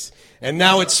Canadians. And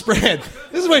now it's spread.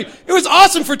 It was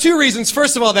awesome for two reasons.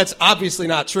 First of all, that's obviously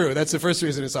not true. That's the first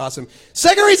reason it's awesome.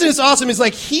 Second reason it's awesome is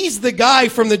like he's the guy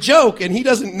from the joke and he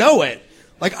doesn't know it.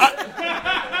 Like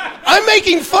I'm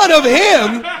making fun of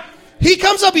him. He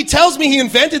comes up, he tells me he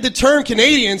invented the term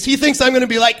Canadians. He thinks I'm going to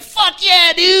be like, fuck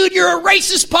yeah, dude, you're a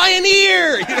racist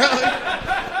pioneer. You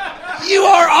know? You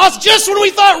are awesome. Just when we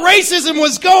thought racism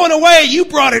was going away, you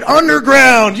brought it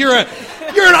underground. You're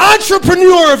an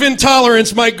entrepreneur of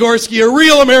intolerance, Mike Gorski, a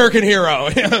real American hero.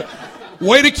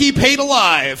 Way to keep hate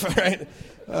alive. Right?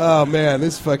 Oh, man,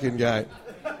 this fucking guy.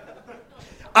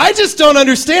 I just don't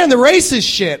understand the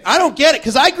racist shit. I don't get it,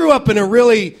 because I grew up in a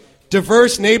really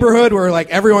diverse neighborhood where, like,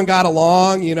 everyone got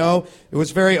along, you know. It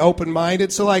was very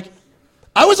open-minded. So, like,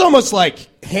 I was almost, like,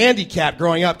 handicapped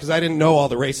growing up because I didn't know all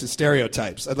the racist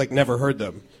stereotypes. I'd, like, never heard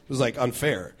them. It was, like,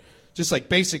 unfair. Just, like,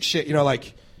 basic shit, you know,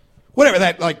 like, whatever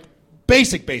that, like,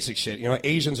 basic shit. You know,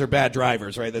 Asians are bad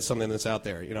drivers, right? That's something that's out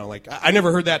there. You know, like, I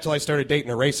never heard that till I started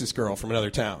dating a racist girl from another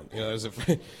town. You know, there's a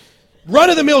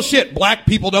run-of-the-mill shit. Black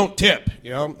people don't tip.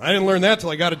 You know, I didn't learn that till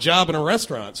I got a job in a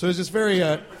restaurant. So it was just very,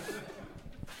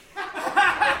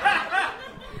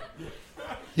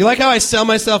 You like how I sell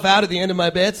myself out at the end of my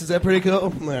bits? Is that pretty cool? All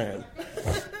right.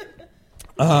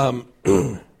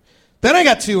 Then I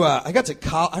got to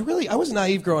college. I was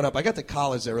naive growing up. I got to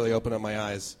college that really opened up my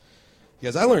eyes.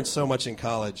 Because I learned so much in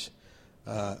college.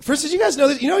 First, did you guys know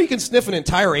that? You know you can sniff an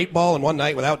entire 8-ball in one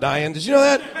night without dying? Did you know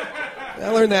that? I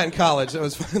learned that in college. That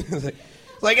was fun.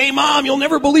 It's like, hey, Mom, you'll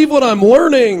never believe what I'm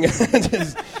learning.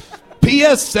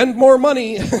 P.S. Send more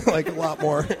money. Like, a lot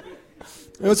more.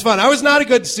 It was fun. I was not a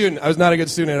good student. I was not a good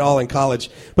student at all in college.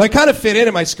 But I kind of fit in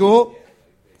at my school.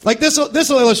 Like, this will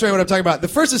illustrate what I'm talking about. The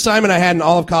first assignment I had in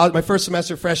all of college, my first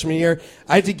semester freshman year,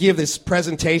 I had to give this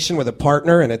presentation with a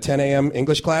partner in a 10 a.m.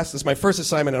 English class. This is my first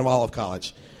assignment in all of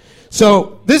college.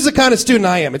 So this is the kind of student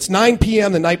I am. It's 9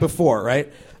 p.m. the night before,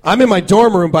 right? I'm in my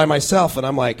dorm room by myself, and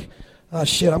I'm like, oh,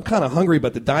 shit, I'm kind of hungry,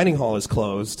 but the dining hall is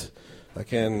closed.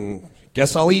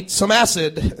 Guess I'll eat some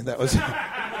acid. That was...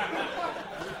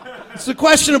 It's a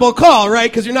questionable call, right?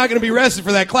 Because you're not going to be rested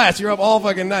for that class. You're up all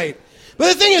fucking night.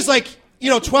 But the thing is, like, you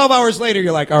know, 12 hours later,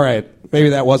 you're like, all right,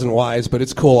 maybe that wasn't wise, but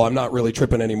it's cool. I'm not really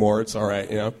tripping anymore. It's all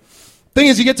right, you know. Thing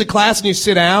is, you get to class and you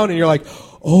sit down and you're like,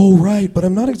 oh, right, but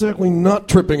I'm not exactly not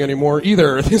tripping anymore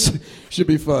either. This should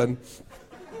be fun.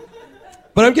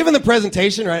 But I'm giving the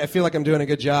presentation, right? I feel like I'm doing a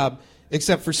good job.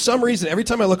 Except for some reason, every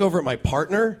time I look over at my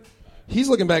partner, he's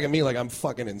looking back at me like I'm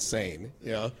fucking insane,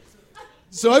 you know?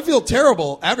 So I feel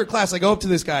terrible. After class, I go up to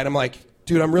this guy, and I'm like,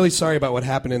 dude, I'm really sorry about what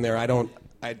happened in there.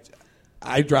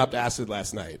 I dropped acid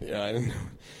last night. You know,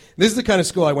 this is the kind of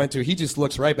school I went to. He just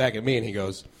looks right back at me, and he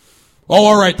goes, oh,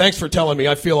 all right, thanks for telling me.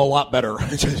 I feel a lot better.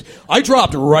 I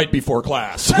dropped right before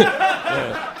class.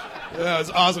 Yeah, it was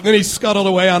awesome. Then he scuttled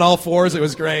away on all fours. It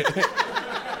was great.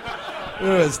 It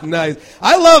was nice.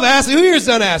 I love acid. Who here's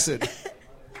done acid?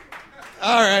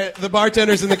 All right, the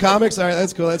bartenders in the comics. All right,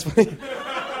 that's cool. That's funny.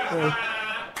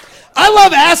 I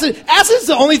love acid. Acid's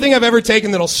the only thing I've ever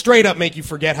taken that'll straight up make you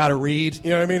forget how to read.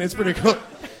 You know what I mean? It's pretty cool.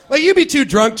 Like, you'd be too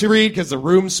drunk to read because the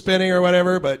room's spinning or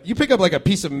whatever, but you pick up like a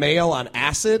piece of mail on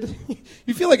acid,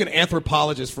 you feel like an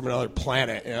anthropologist from another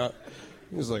planet, you know?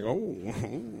 He's like, oh,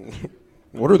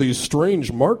 what are these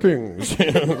strange markings?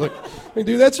 Like, hey,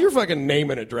 dude, that's your fucking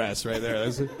name and address right there.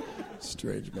 That's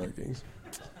strange markings.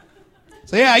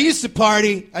 So yeah, I used to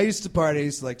party. I used to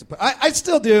like to party. I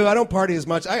still do. I don't party as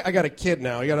much. I got a kid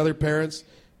now. You got other parents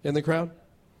in the crowd?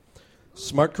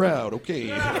 Smart crowd. Okay.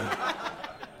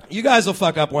 You guys will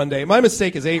fuck up one day. My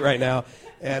mistake is 8 right now.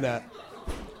 And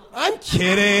I'm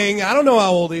kidding. I don't know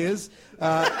how old he is.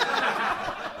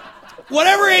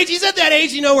 Whatever age. He's at that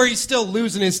age, you know, where he's still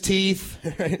losing his teeth.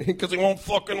 Because he won't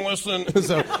fucking listen.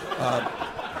 So,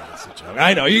 that's a joke.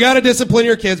 I know. You got to discipline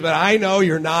your kids, but I know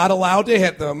you're not allowed to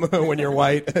hit them when you're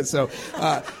white. So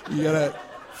you got to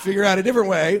figure out a different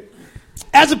way.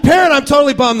 As a parent, I'm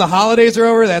totally bummed the holidays are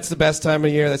over. That's the best time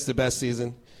of year. That's the best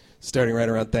season. Starting right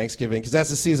around Thanksgiving, because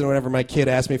that's the season whenever my kid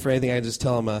asks me for anything, I just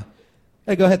tell him,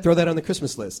 hey, go ahead, throw that on the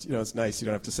Christmas list. You know, it's nice. You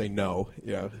don't have to say no.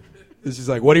 You know, this is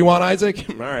like, what do you want, Isaac?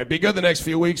 All right, be good the next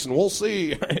few weeks, and we'll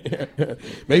see.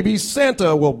 Maybe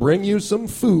Santa will bring you some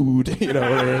food. You know,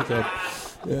 whatever. So,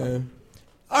 yeah.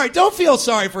 All right, don't feel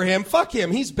sorry for him. Fuck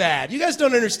him. He's bad. You guys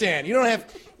don't understand. You don't have.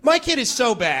 My kid is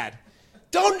so bad.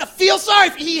 Don't feel sorry.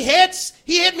 He hits.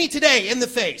 He hit me today in the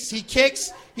face. He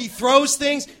kicks. He throws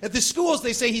things. At the schools,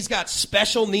 they say he's got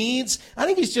special needs. I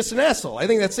think he's just an asshole. I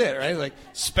think that's it, right? Like,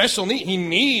 special need. He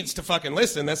needs to fucking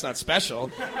listen. That's not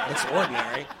special. That's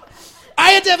ordinary.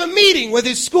 I had to have a meeting with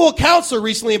his school counselor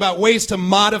recently about ways to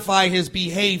modify his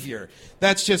behavior.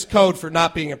 That's just code for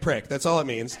not being a prick. That's all it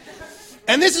means.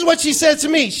 And this is what she said to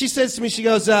me. She says to me, she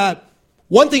goes,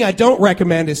 one thing I don't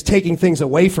recommend is taking things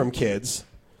away from kids.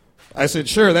 I said,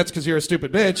 sure, that's because you're a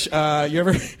stupid bitch. You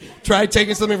ever tried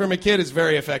taking something from a kid? It's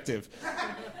very effective.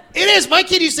 It is. My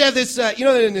kid used to have this, you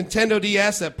know, the Nintendo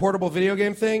DS, that portable video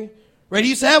game thing? Right? He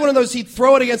used to have one of those. He'd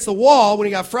throw it against the wall when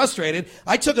he got frustrated.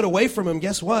 I took it away from him.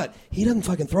 Guess what? He doesn't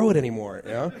fucking throw it anymore,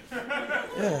 you know?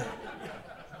 Yeah.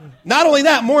 Not only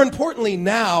that, more importantly,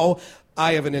 now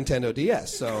I have a Nintendo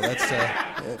DS. So that's,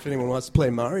 if anyone wants to play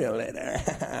Mario later.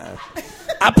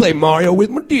 I play Mario with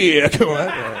my dick.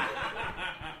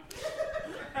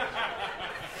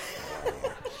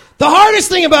 The hardest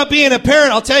thing about being a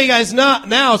parent, I'll tell you guys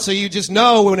now so you just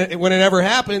know when it ever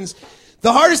happens,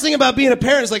 the hardest thing about being a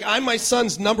parent is, like, I'm my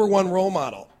son's number one role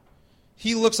model.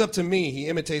 He looks up to me. He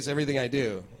imitates everything I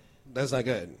do. That's not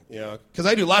good, you know, because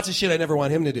I do lots of shit I never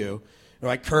want him to do. You know,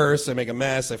 I curse, I make a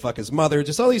mess, I fuck his mother,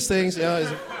 just all these things. You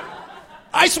know,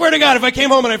 I swear to God, if I came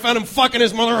home and I found him fucking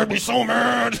his mother, I'd be so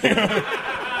mad.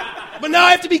 But now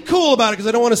I have to be cool about it because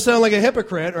I don't want to sound like a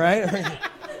hypocrite, right?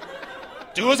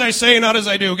 Do as I say, not as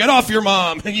I do. Get off your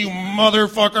mom, you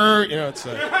motherfucker. You know, it's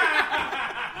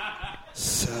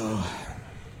so.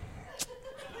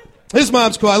 His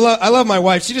mom's cool. I love my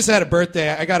wife. She just had a birthday.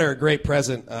 I got her a great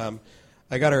present.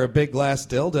 I got her a big glass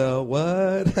dildo.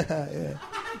 What? Yeah.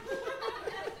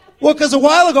 Well, because a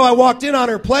while ago I walked in on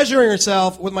her pleasuring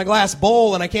herself with my glass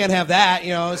bowl, and I can't have that. You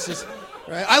know, it's just.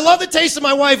 Right? I love the taste of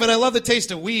my wife, and I love the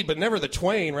taste of weed, but never the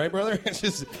twain, right, brother? It's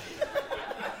just.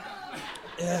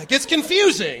 Yeah, it gets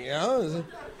confusing, you know.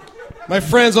 My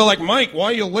friends are like, Mike, why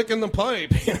are you licking the pipe?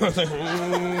 You know,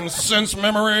 like, sense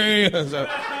memory. So,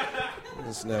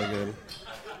 it's no good.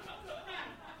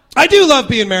 I do love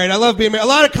being married. I love being married. A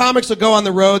lot of comics will go on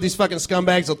the road. These fucking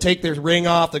scumbags will take their ring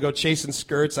off. They'll go chasing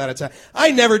skirts out of town.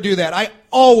 I never do that. I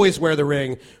always wear the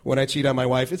ring when I cheat on my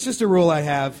wife. It's just a rule I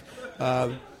have.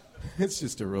 It's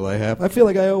just a rule I have. I feel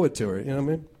like I owe it to her. You know what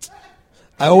I mean?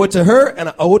 I owe it to her, and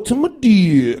I owe it to my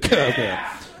dick. Okay.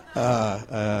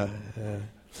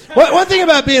 One thing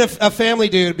about being a family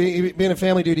dude, being a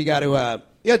family dude, you got to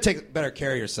take better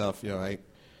care of yourself. You know, I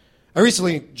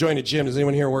recently joined a gym. Does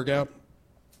anyone here work out?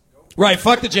 Right.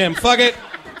 Fuck the gym. Fuck it.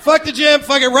 Fuck the gym.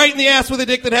 Fuck it right in the ass with a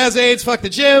dick that has AIDS. Fuck the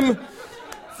gym.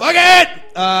 Fuck it.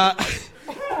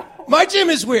 My gym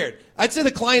is weird. I'd say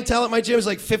the clientele at my gym is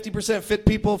like 50% fit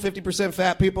people, 50%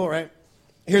 fat people, right?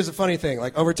 Here's the funny thing.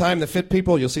 Like, over time, the fit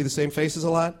people, you'll see the same faces a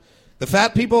lot. The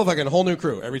fat people, fucking whole new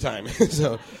crew every time.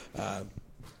 So,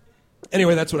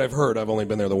 anyway, that's what I've heard. I've only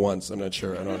been there the once. I'm not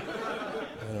sure. I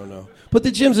don't know. But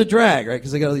the gym's a drag, right?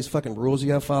 Because they got all these fucking rules you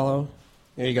got to follow.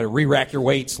 You know, you got to re-rack your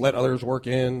weights, let others work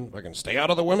in. Fucking stay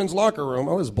out of the women's locker room.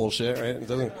 All this bullshit, right? It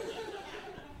doesn't.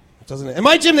 In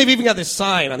my gym, they've even got this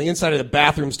sign on the inside of the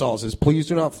bathroom stall that says, "Please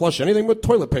do not flush anything but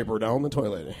toilet paper down the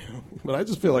toilet." But I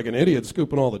just feel like an idiot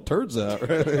scooping all the turds out,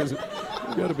 right? There's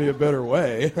got to be a better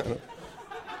way.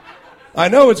 I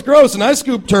know it's gross, and I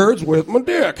scoop turds with my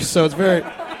dick, so it's very...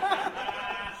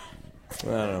 I don't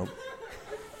know.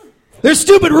 There's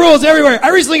stupid rules everywhere. I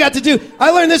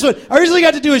learned this one. I recently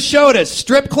got to do a show at a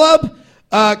strip club,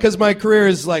 because my career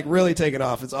is like really taking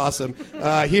off. It's awesome.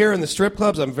 Here in the strip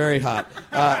clubs, I'm very hot.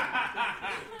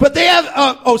 But they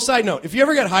have, side note, if you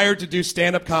ever get hired to do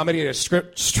stand-up comedy at a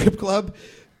strip club,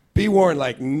 be warned,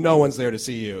 like, no one's there to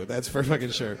see you. That's for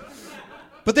fucking sure.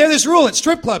 But they have this rule at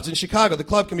strip clubs in Chicago. The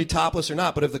club can be topless or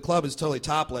not, but if the club is totally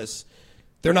topless,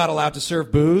 they're not allowed to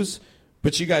serve booze,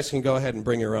 but you guys can go ahead and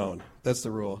bring your own. That's the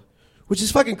rule. Which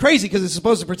is fucking crazy because it's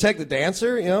supposed to protect the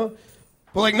dancer, you know?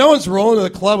 But, like, no one's rolling to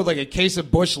the club with, like, a case of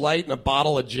Busch Light and a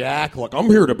bottle of Jack. Like, I'm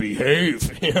here to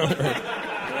behave. You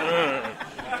know?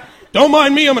 Don't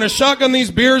mind me. I'm going to shotgun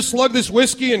these beers, slug this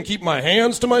whiskey, and keep my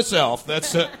hands to myself.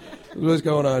 That's what's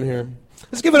going on here.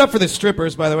 Let's give it up for the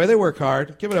strippers, by the way. They work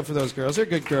hard. Give it up for those girls. They're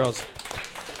good girls.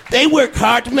 They work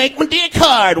hard to make my dick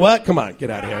hard. What? Come on, get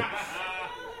out of here.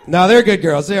 No, they're good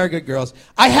girls. They are good girls.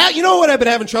 You know what I've been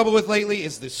having trouble with lately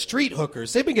is the street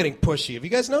hookers. They've been getting pushy. Have you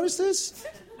guys noticed this?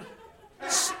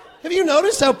 Have you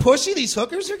noticed how pushy these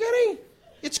hookers are getting?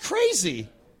 It's crazy.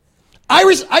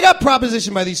 I got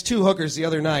propositioned by these two hookers the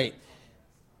other night.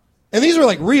 And these were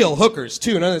like real hookers,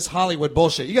 too. None of this Hollywood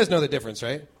bullshit. You guys know the difference,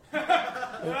 right?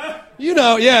 You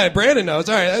know, yeah, Brandon knows.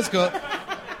 All right, that's cool.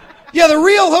 Yeah, the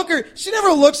real hooker, she never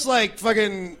looks like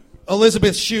fucking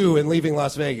Elizabeth Shue in Leaving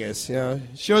Las Vegas. You know?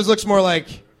 She always looks more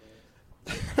like,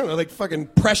 I don't know, like fucking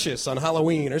Precious on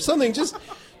Halloween or something.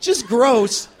 Just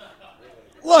gross.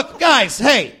 Look, guys,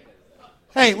 hey,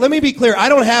 let me be clear. I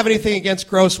don't have anything against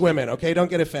gross women, okay? Don't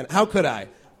get offended. How could I?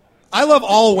 I love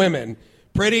all women.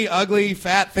 Pretty, ugly,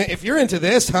 fat, thin. If you're into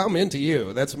this, I'm into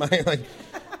you. That's my, like...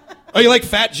 Oh, you like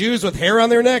fat Jews with hair on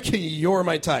their neck? You're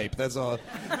my type. That's all.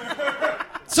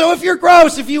 So if you're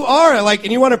gross, if you are, like,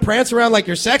 and you want to prance around like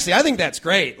you're sexy, I think that's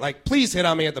great. Like, please hit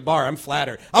on me at the bar. I'm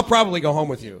flattered. I'll probably go home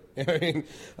with you. You know what I mean?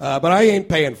 But I ain't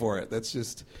paying for it. That's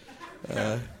just...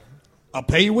 I'll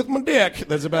pay you with my dick.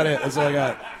 That's about it. That's all I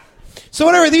got. So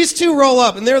whatever, these two roll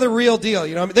up, and they're the real deal.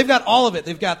 You know, I mean, they've got all of it.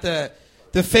 They've got the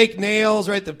fake nails,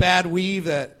 right? The bad weave,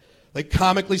 that like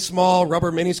comically small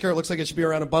rubber miniskirt looks like it should be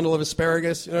around a bundle of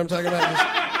asparagus. You know what I'm talking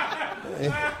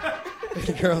about?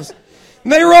 Just, girls.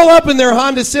 And they roll up in their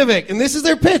Honda Civic, and this is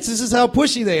their pitch. This is how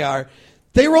pushy they are.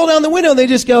 They roll down the window, and they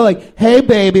just go like, "Hey,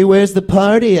 baby, where's the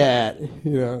party at?"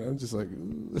 You know, I'm just like,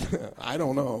 I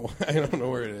don't know. I don't know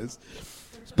where it is.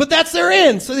 But that's their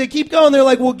in, so they keep going. They're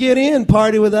like, "Well, get in,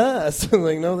 party with us." I'm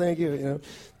like, "No, thank you." You know.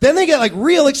 Then they get like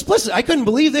real explicit. I couldn't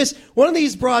believe this. One of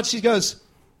these broads, she goes,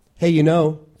 "Hey, you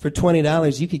know, for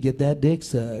 $20, you could get that dick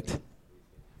sucked."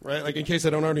 Right? Like in case I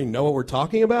don't already know what we're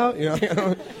talking about. You know,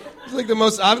 it's like the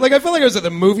most. Like I felt like I was at the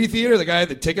movie theater. The guy at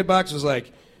the ticket box was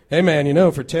like, "Hey, man, you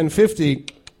know, for $10.50,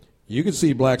 you could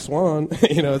see Black Swan."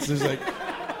 You know, it's just like,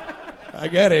 I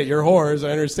get it. You're whores.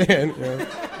 I understand. You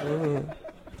know?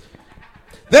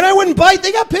 Then I wouldn't bite.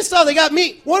 They got pissed off. They got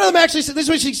me. One of them actually said, this is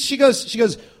what she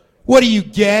goes, "What, are you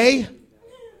gay?"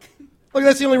 Like,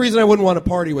 that's the only reason I wouldn't want to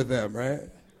party with them, right?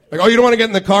 Like, oh, you don't want to get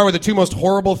in the car with the two most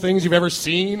horrible things you've ever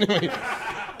seen?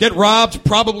 Get robbed,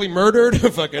 probably murdered.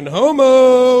 Fucking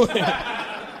homo.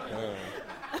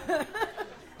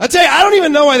 I tell you, I don't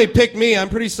even know why they picked me. I'm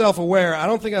pretty self-aware. I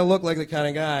don't think I look like the kind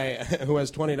of guy who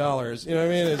has $20. You know what I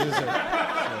mean? It's just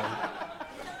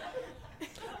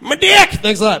my dick!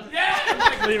 Thanks a lot.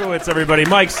 Mike Leibowitz, everybody.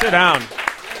 Mike, sit down.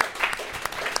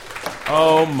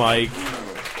 Oh, Mike.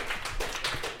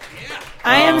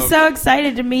 I am so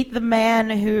excited to meet the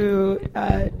man who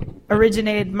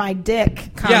originated my dick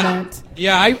comment.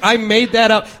 Yeah, I made that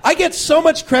up. I get so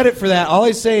much credit for that. All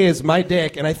I say is my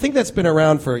dick, and I think that's been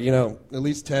around for, at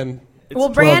least 10 Well,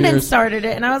 Brandon started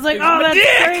it, and I was like, "Oh, that's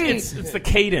great!" It's the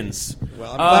cadence.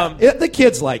 Well, the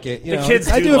kids like it. The kids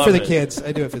I do it love for the kids.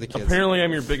 I do it for the kids. Apparently,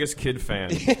 I'm your biggest kid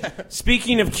fan.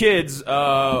 Speaking of kids,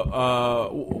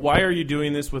 why are you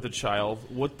doing this with a child?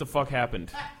 What the fuck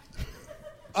happened?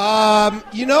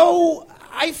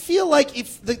 I feel like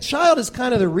if the child is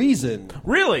kind of the reason.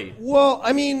 Really? Well,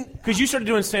 I mean, Because you started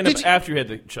doing stand-up after you had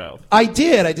the child. I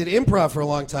did improv for a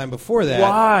long time before that.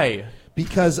 Why?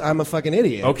 Because I'm a fucking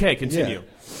idiot. Okay, continue.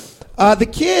 Yeah. The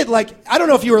kid, like, I don't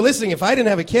know if you were listening. If I didn't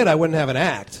have a kid, I wouldn't have an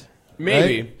act.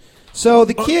 Maybe. Right? So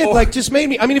the kid, like, just made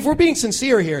me. I mean, if we're being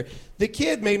sincere here, the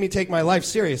kid made me take my life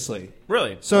seriously.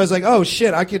 Really? So I was like, oh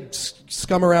shit, I could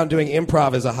scum around doing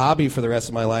improv as a hobby for the rest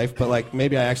of my life, but like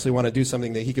maybe I actually want to do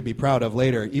something that he could be proud of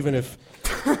later, even if.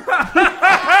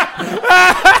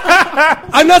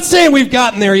 I'm not saying we've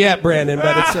gotten there yet, Brandon,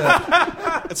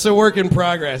 but it's a work in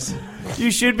progress. You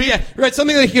should be. Yeah, right,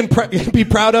 something that he can be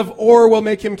proud of, or will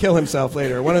make him kill himself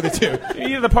later. One of the two.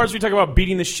 Yeah, the parts we talk about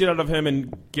beating the shit out of him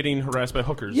and getting harassed by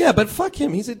hookers. Yeah, but fuck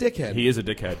him. He's a dickhead. He is a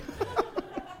dickhead.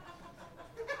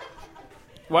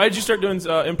 Why did you start doing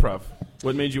improv?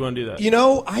 What made you want to do that? You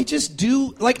know, I just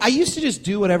do, like, I used to just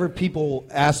do whatever people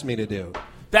asked me to do.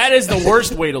 That is the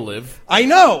worst way to live. I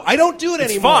know. I don't do it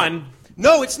It's anymore. fun.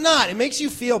 No, it's not. It makes you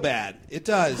feel bad. It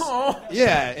does. Oh.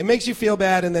 Yeah, it makes you feel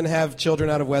bad and then have children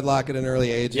out of wedlock at an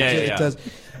early age. Yeah, it yeah. does.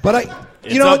 But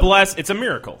It's a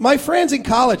miracle. my friends in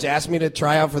college asked me to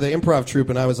try out for the improv troupe,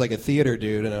 and I was like a theater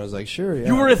dude, and I was like, sure, yeah.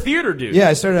 You were a theater dude. Yeah,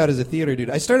 I started out as a theater dude.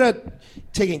 I started out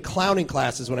taking clowning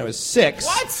classes when I was 6.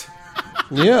 What?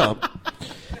 Yeah.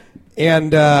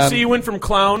 And So you went from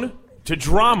clown to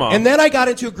drama. and then I got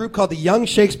into a group called the Young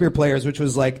Shakespeare Players, which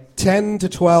was like 10 to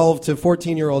 12 to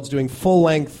 14-year-olds doing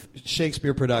full-length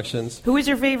Shakespeare productions. Who is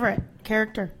your favorite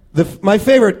character? My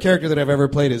favorite character that I've ever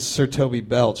played is Sir Toby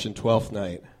Belch in Twelfth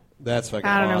Night. That's fucking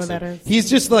awesome. I don't know who that is. He's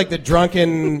just like the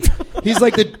drunken. He's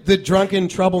like the drunken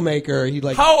troublemaker. He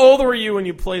like. How old were you when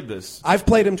you played this? I've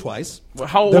played him twice.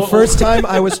 How The old? first time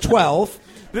I was 12.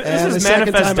 This and is the second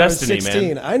manifest time destiny, I was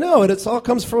 16. man. I know, and it all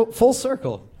comes full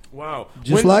circle. Wow.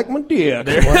 Just like my dick.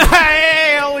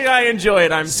 Hey, only I enjoy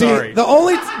it. I'm See, sorry. the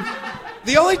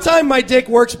only time my dick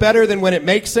works better than when it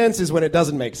makes sense is when it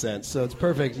doesn't make sense. So it's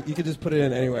perfect. You can just put it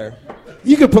in anywhere.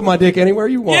 You can put my dick anywhere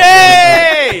you want.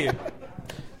 Yay!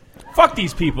 Fuck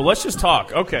these people. Let's just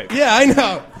talk. Okay. Yeah, I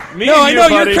know. Me no, and I you, know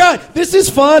buddy. your crowd. This is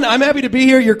fun. I'm happy to be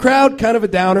here. Your crowd, kind of a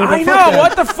downer. I but know. fuck that.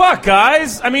 What the fuck,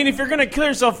 guys? I mean, if you're going to kill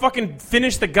yourself, fucking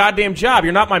finish the goddamn job.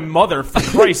 You're not my mother, for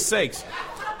Christ's sakes.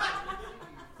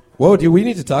 Whoa, do we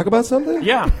need to talk about something?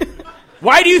 Yeah.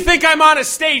 Why do you think I'm on a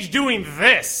stage doing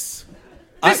this?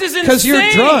 This is insane. Because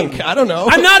you're drunk. I don't know.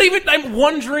 I'm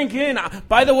one drink in.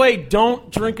 By the way, don't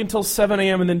drink until 7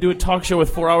 a.m. and then do a talk show with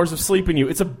 4 hours of sleep in you.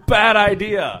 It's a bad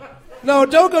idea. No,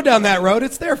 don't go down that road.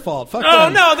 It's their fault. Fuck Oh,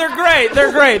 them. no, they're great.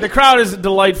 They're great. The crowd is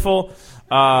delightful.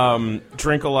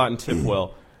 Drink a lot and tip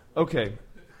well. Okay.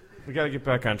 We got to get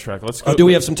back on track. Let's go. Oh, do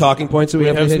we have some talking points that we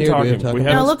have to have hit some here? Do talking- we have we talking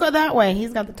have- Now look that way.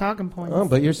 He's got the talking points. Oh,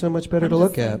 but you're so much better to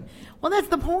look at. Well, that's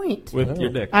the point. With your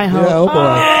dick. I hope. Yeah, oh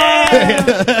boy.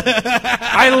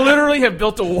 I literally have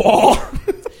built a wall.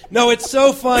 No, it's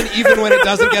so fun even when it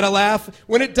doesn't get a laugh.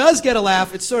 When it does get a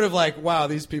laugh, it's sort of like, wow,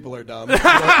 these people are dumb. Oh,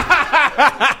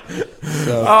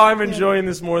 I'm enjoying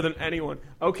this more than anyone.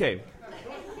 Okay.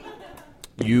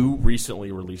 You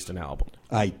recently released an album.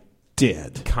 I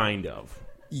did. Kind of.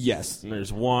 Yes, And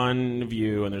there's one of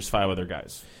you and there's 5 other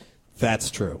guys that's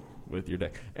true. with your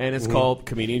dick. And it's called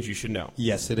Comedians You Should Know.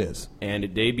 Yes, it is. And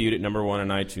it debuted at number 1 on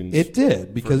iTunes. It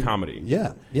did because for comedy.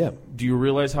 Yeah, yeah. Do you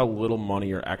realize how little money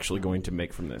you're actually going to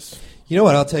make from this? You know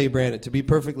what? I'll tell you, Brandon. To be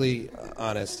perfectly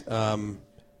honest,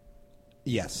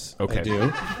 yes, Okay. I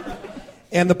do.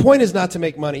 And the point is not to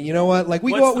make money. You know what? Like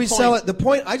we What's go out, the we sell point? it. The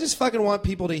point. I just fucking want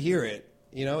people to hear it.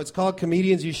 You know, it's called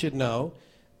Comedians You Should Know.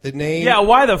 The name. Yeah,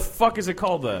 why the fuck is it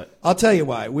called that? I'll tell you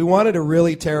why. We wanted a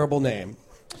really terrible name,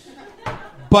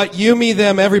 but you, me,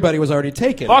 them, everybody was already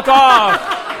taken. Fuck off!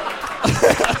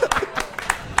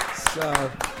 So,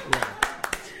 yeah.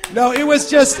 No, it was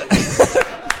just.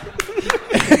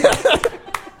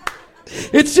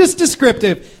 It's just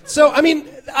descriptive. So, I mean,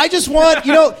 I just want,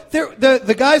 you know,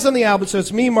 the guys on the album, so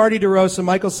it's me, Marty DeRosa,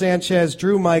 Michael Sanchez,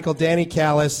 Drew Michael, Danny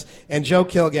Callis, and Joe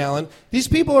Kilgallen. These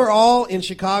people are all in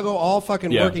Chicago, all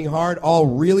fucking Yeah. working hard, all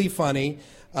really funny,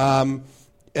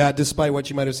 despite what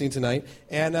you might have seen tonight.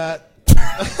 And,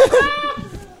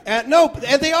 and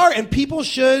they are, and people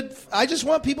should. I just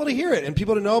want people to hear it and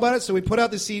people to know about it. So we put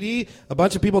out the CD. A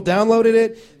bunch of people downloaded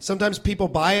it. Sometimes people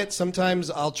buy it. Sometimes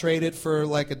I'll trade it for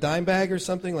like a dime bag or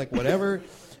something, like whatever.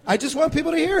 I just want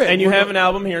people to hear it. And you have an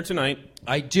album here tonight.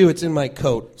 I do. It's in my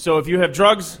coat. So if you have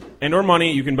drugs and or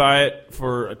money, you can buy it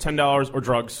for $10 or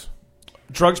drugs.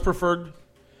 Drugs preferred.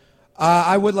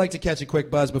 I would like to catch a quick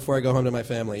buzz before I go home to my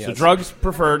family. Yes. So drugs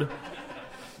preferred.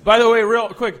 By the way, real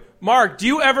quick, Mark, do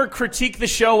you ever critique the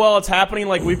show while it's happening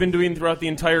like we've been doing throughout the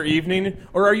entire evening?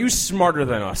 Or are you smarter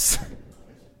than us?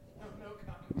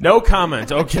 No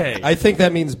comment. Okay. I think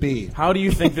that means B. How do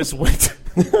you think this went?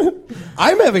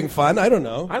 I'm having fun. I don't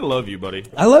know. I love you, buddy.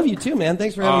 I love you too, man.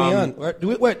 Thanks for having me on.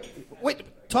 Wait.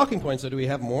 Talking points. So do we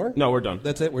have more? No, we're done.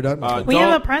 That's it. We're done. We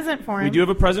have a present for him. We do have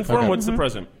a present for him. What's the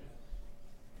present?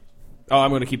 Oh, I'm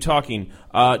going to keep talking.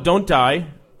 Don't die.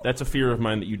 That's a fear of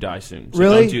mine that you die soon. So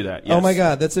really? Don't do that. Yes. Oh my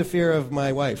God, that's a fear of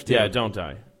my wife too. Yeah, don't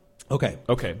die. Okay.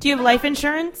 Do you have life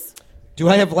insurance? Do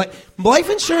I have life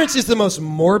insurance? Is the most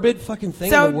morbid fucking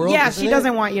thing in the world. Yeah, she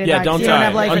doesn't want you to die. Yeah, don't you die. Don't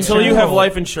have life until insurance. you have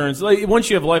life insurance. Like, once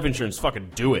you have life insurance,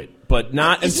 fucking do it. But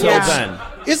not until then.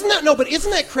 Isn't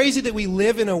that crazy that we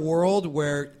live in a world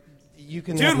where you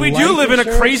can? Dude, we do live in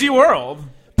a crazy world.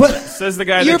 But says the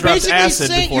guy that drops acid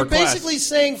before You're class. basically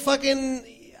saying fucking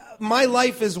my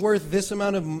life is worth this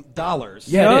amount of dollars.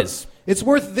 Yeah, it is. It's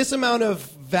worth this amount of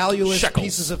valueless Shekels.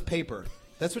 pieces of paper.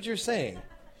 That's what you're saying.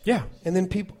 Yeah. And then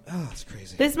people, it's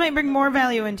crazy. This might bring more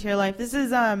value into your life. This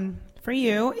is for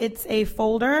you. It's a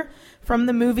folder from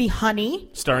the movie Honey.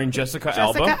 Starring Jessica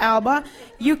Alba. Jessica Alba.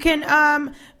 You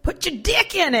can put your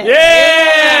dick in it.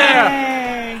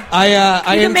 Yeah! Yay.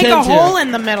 I You can make intend a to. hole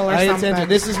in the middle or I something. intend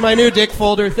to. This is my new dick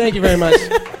folder. Thank you very much.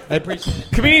 I appreciate it.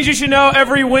 Comedians you should know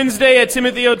every Wednesday at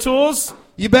Timothy O'Toole's.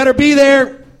 You better be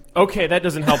there. Okay, that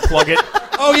doesn't help plug it.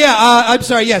 Oh, yeah. I'm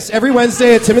sorry. Yes, every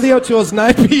Wednesday at Timothy O'Toole's,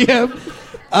 9 p.m.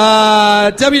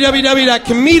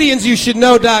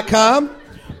 www.comediansyoushouldknow.com.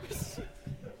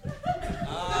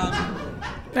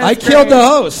 I killed the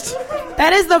host.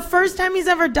 That is the first time he's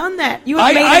ever done that. You have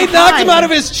I made him knocked hide. him out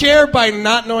of his chair by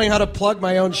not knowing how to plug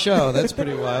my own show. That's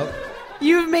pretty wild.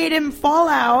 You've made him fall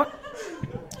out.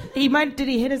 Did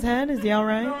he hit his head? Is he all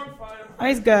right? Oh,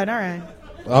 he's good. All right.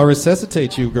 I'll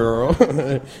resuscitate you, girl,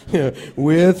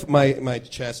 with my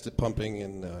chest pumping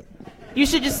and. You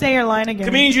should just say your line again.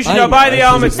 Comedians you should know. Buy the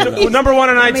album. It's number one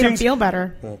on Made him iTunes. feel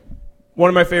better. One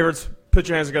of my favorites. Put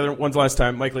your hands together. When's the last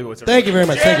time? Mike Leibowitz. Thank you very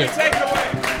much. Thank you. Take it away.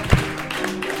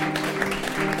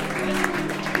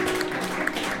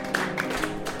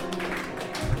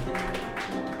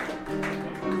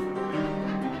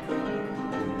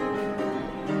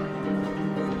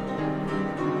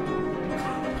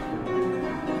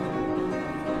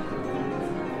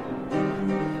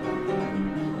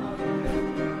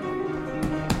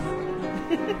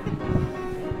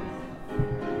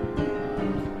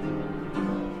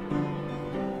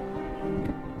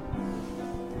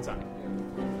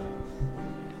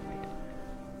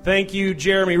 Thank you,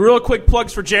 Jeremy. Real quick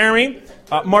plugs for Jeremy.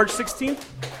 March 16th.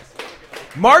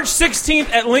 March 16th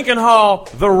at Lincoln Hall,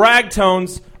 the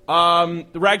Ragtones.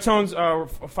 The Ragtones are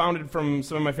founded from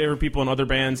some of my favorite people in other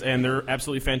bands, and they're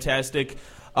absolutely fantastic.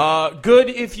 Good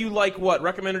if you like what?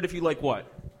 Recommended if you like what?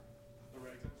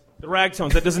 The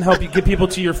Ragtones. That doesn't help you get people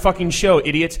to your fucking show,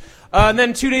 idiot. And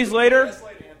then 2 days later,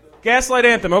 Gaslight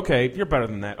Anthem. Okay, you're better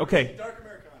than that. Okay.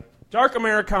 Dark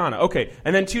Americana. Okay.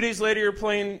 And then 2 days later, you're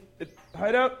playing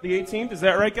Hideout, the 18th. Is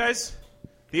that right, guys?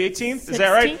 The 18th? Is that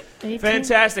right? 18th.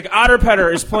 Fantastic.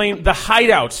 Otterpetter is playing the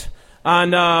Hideout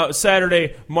on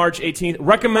Saturday, March 18th.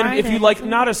 Recommended if you like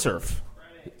Nada Surf,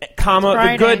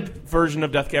 the good version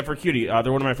of Death Cab for Cutie.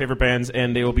 They're one of my favorite bands,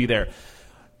 and they will be there.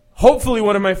 Hopefully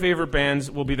one of my favorite bands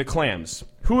will be the Clams.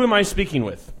 Who am I speaking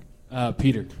with?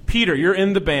 Peter. Peter, you're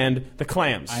in the band The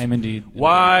Clams. I am indeed.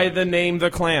 Why the name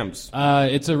The Clams?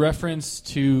 It's a reference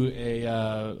to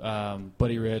a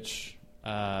Buddy Rich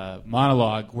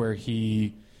monologue where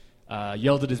he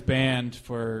yelled at his band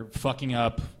for fucking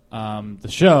up the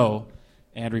show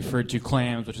and referred to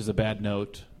clams, which is a bad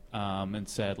note, and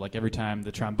said, like, every time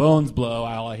the trombones blow,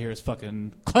 all I hear is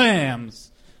fucking clams,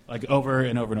 like over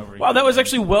and over and over again. Wow, that was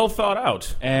actually well thought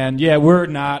out. And, yeah, we're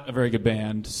not a very good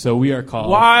band, so we are called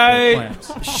Why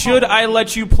Clams. should I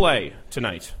let you play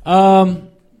tonight?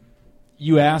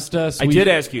 You asked us. I did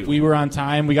ask you. We were on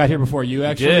time. We got here before you,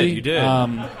 actually. You did.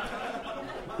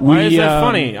 Why is that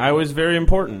funny? I was very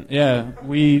important. Yeah,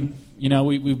 we've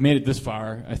made it this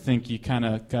far. I think you kind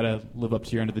of got to live up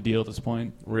to your end of the deal at this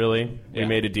point. Really? Yeah. We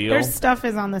made a deal? Their stuff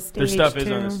is on the stage, Their stuff is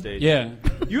too. on the stage. Yeah.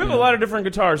 You have a lot of different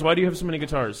guitars. Why do you have so many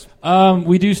guitars?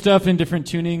 We do stuff in different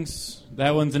tunings.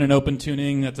 That one's in an open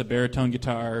tuning. That's a baritone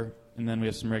guitar. And then we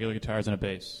have some regular guitars and a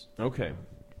bass. Okay.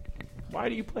 Why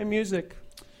do you play music?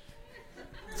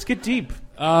 Let's get deep.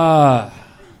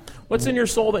 What's in your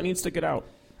soul that needs to get out?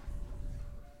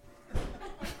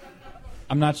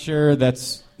 I'm not sure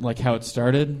that's like how it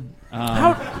started.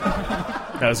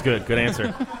 That was good. Good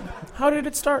answer. How did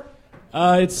it start?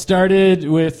 It started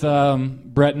with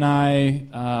Brett and I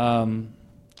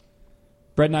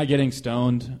getting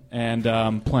stoned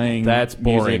and playing That's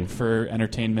boring. music for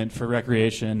entertainment, for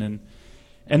recreation,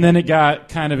 and then it got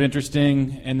kind of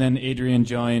interesting. And then Adrian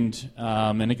joined,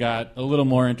 and it got a little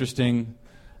more interesting.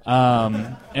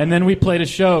 And then we played a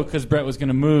show because Brett was going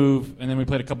to move, and then we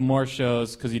played a couple more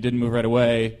shows because he didn't move right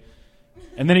away.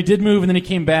 And then he did move, and then he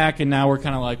came back, and now we're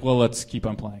kind of like, well, let's keep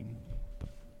on playing.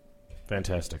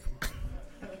 Fantastic.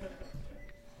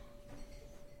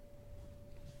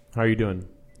 How are you doing?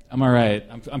 I'm all right.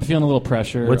 I'm feeling a little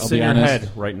pressure. What's I'll in be your honest.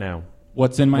 head right now?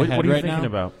 What's in my head right now? What are you thinking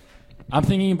about? I'm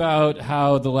thinking about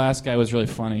how the last guy was really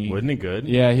funny. Wasn't he good?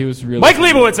 Yeah, he was really Mike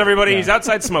funny. Leibowitz, everybody. Yeah. He's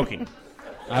outside smoking.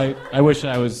 I wish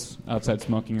I was outside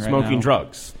smoking right now. Smoking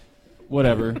drugs.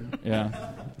 Whatever. Yeah.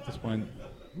 At this point.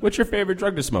 What's your favorite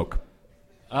drug to smoke?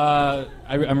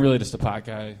 I'm really just a pot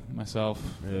guy myself.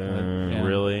 Yeah.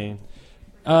 Really?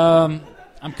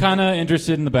 I'm kind of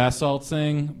interested in the bath salts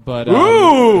thing, but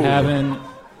Ooh! haven't.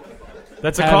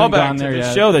 That's a Haven't callback gone to there the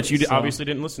yet, show that you so- obviously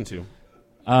didn't listen to.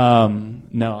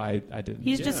 No, I didn't.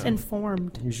 He's just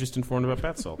informed. He's just informed about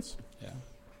bath salts. Yeah.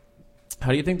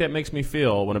 How do you think that makes me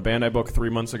feel when a band I booked 3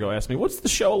 months ago asked me, "What's the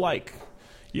show like?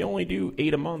 You only do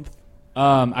 8 a month."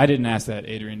 I didn't ask that.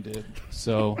 Adrian did.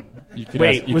 So you could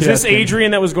Wait, ask, you was could this ask him.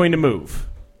 Adrian that was going to move?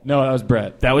 No, that was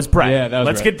Brett. That was Brett. Yeah, that was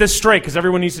Let's Brett. get this straight because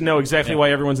everyone needs to know exactly Yeah. why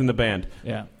everyone's in the band.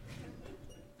 Yeah.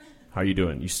 How are you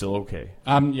doing? You still okay?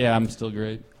 I'm still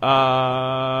great.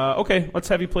 Okay, let's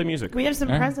have you play music. We have some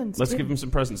All right. presents. Let's too. give him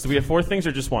some presents. Do we have 4 things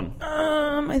or just one?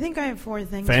 I think I have 4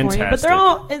 things for you, but Fantastic. they're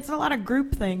all. It's a lot of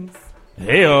group things.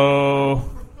 Heyo.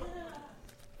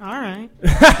 All right.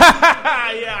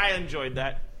 Yeah, I enjoyed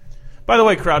that. By the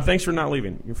way, crowd, thanks for not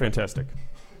leaving. You're fantastic.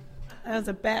 That was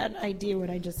a bad idea. What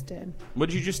I just did. What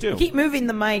did you just do? Keep moving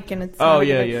the mic, and it's. Oh, not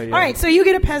yeah, good. yeah, yeah. All right, so you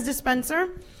get a Pez dispenser.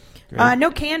 Great. No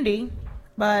candy,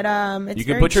 but it's You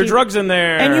can very put your cheap. drugs in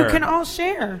there. And you can all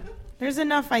share. There's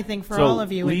enough, I think, for So, all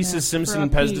of you. in Lisa there, Simpson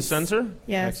for a Pez piece. dispenser?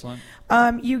 Yes.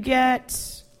 Excellent. You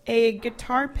get a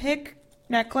guitar pick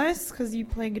necklace because you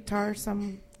play guitar.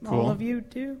 Cool. All of you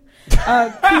do.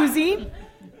 Koozie.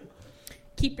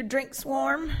 Keep your drinks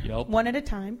warm. Yep. One at a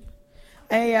time.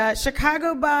 A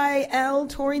Chicago by L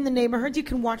touring the neighborhoods. You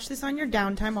can watch this on your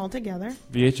downtime all together.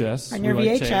 VHS. On your We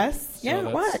like VHS. tape, so Yeah,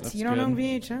 what? that's You don't good. own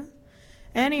VHS?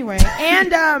 Anyway,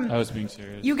 and I was being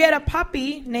serious. you get a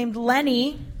puppy named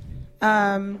Lenny,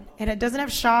 and it doesn't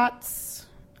have shots.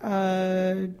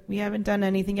 We haven't done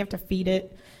anything. You have to feed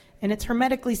it, and it's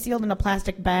hermetically sealed in a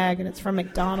plastic bag, and it's from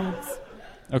McDonald's.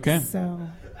 Okay. So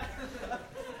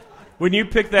When you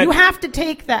pick that, you have to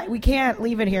take that. We can't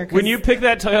leave it here. 'Cause when you pick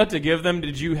that Toyota to give them,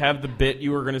 did you have the bit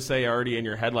you were going to say already in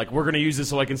your head? Like, we're going to use this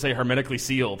so I can say hermetically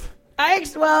sealed.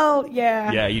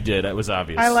 yeah. Yeah, you did. That was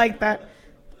obvious. I like that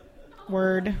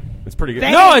word. It's pretty good.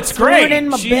 Thanks. No, it's Threw great. it in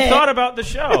my She bit. thought about the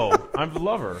show. I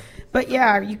love her. But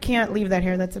yeah, you can't leave that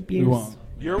here. That's abuse. We won't.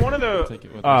 You're one of Take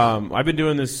it with the. I've been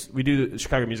doing this. We do the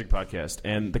Chicago Music Podcast,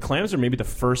 and the Clams are maybe the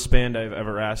first band I've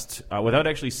ever asked without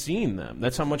actually seeing them.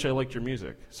 That's how much I liked your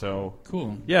music. So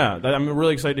Cool. yeah, I'm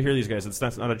really excited to hear these guys.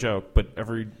 That's not a joke, but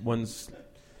everyone's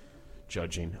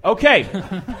judging. Okay,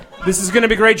 this is going to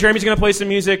be great. Jeremy's going to play some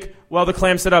music while the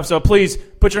Clams set up. So please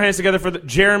put your hands together for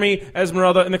Jeremy,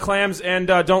 Esmeralda, and the Clams, and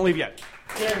don't leave yet.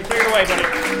 Jeremy, take it away,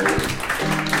 buddy.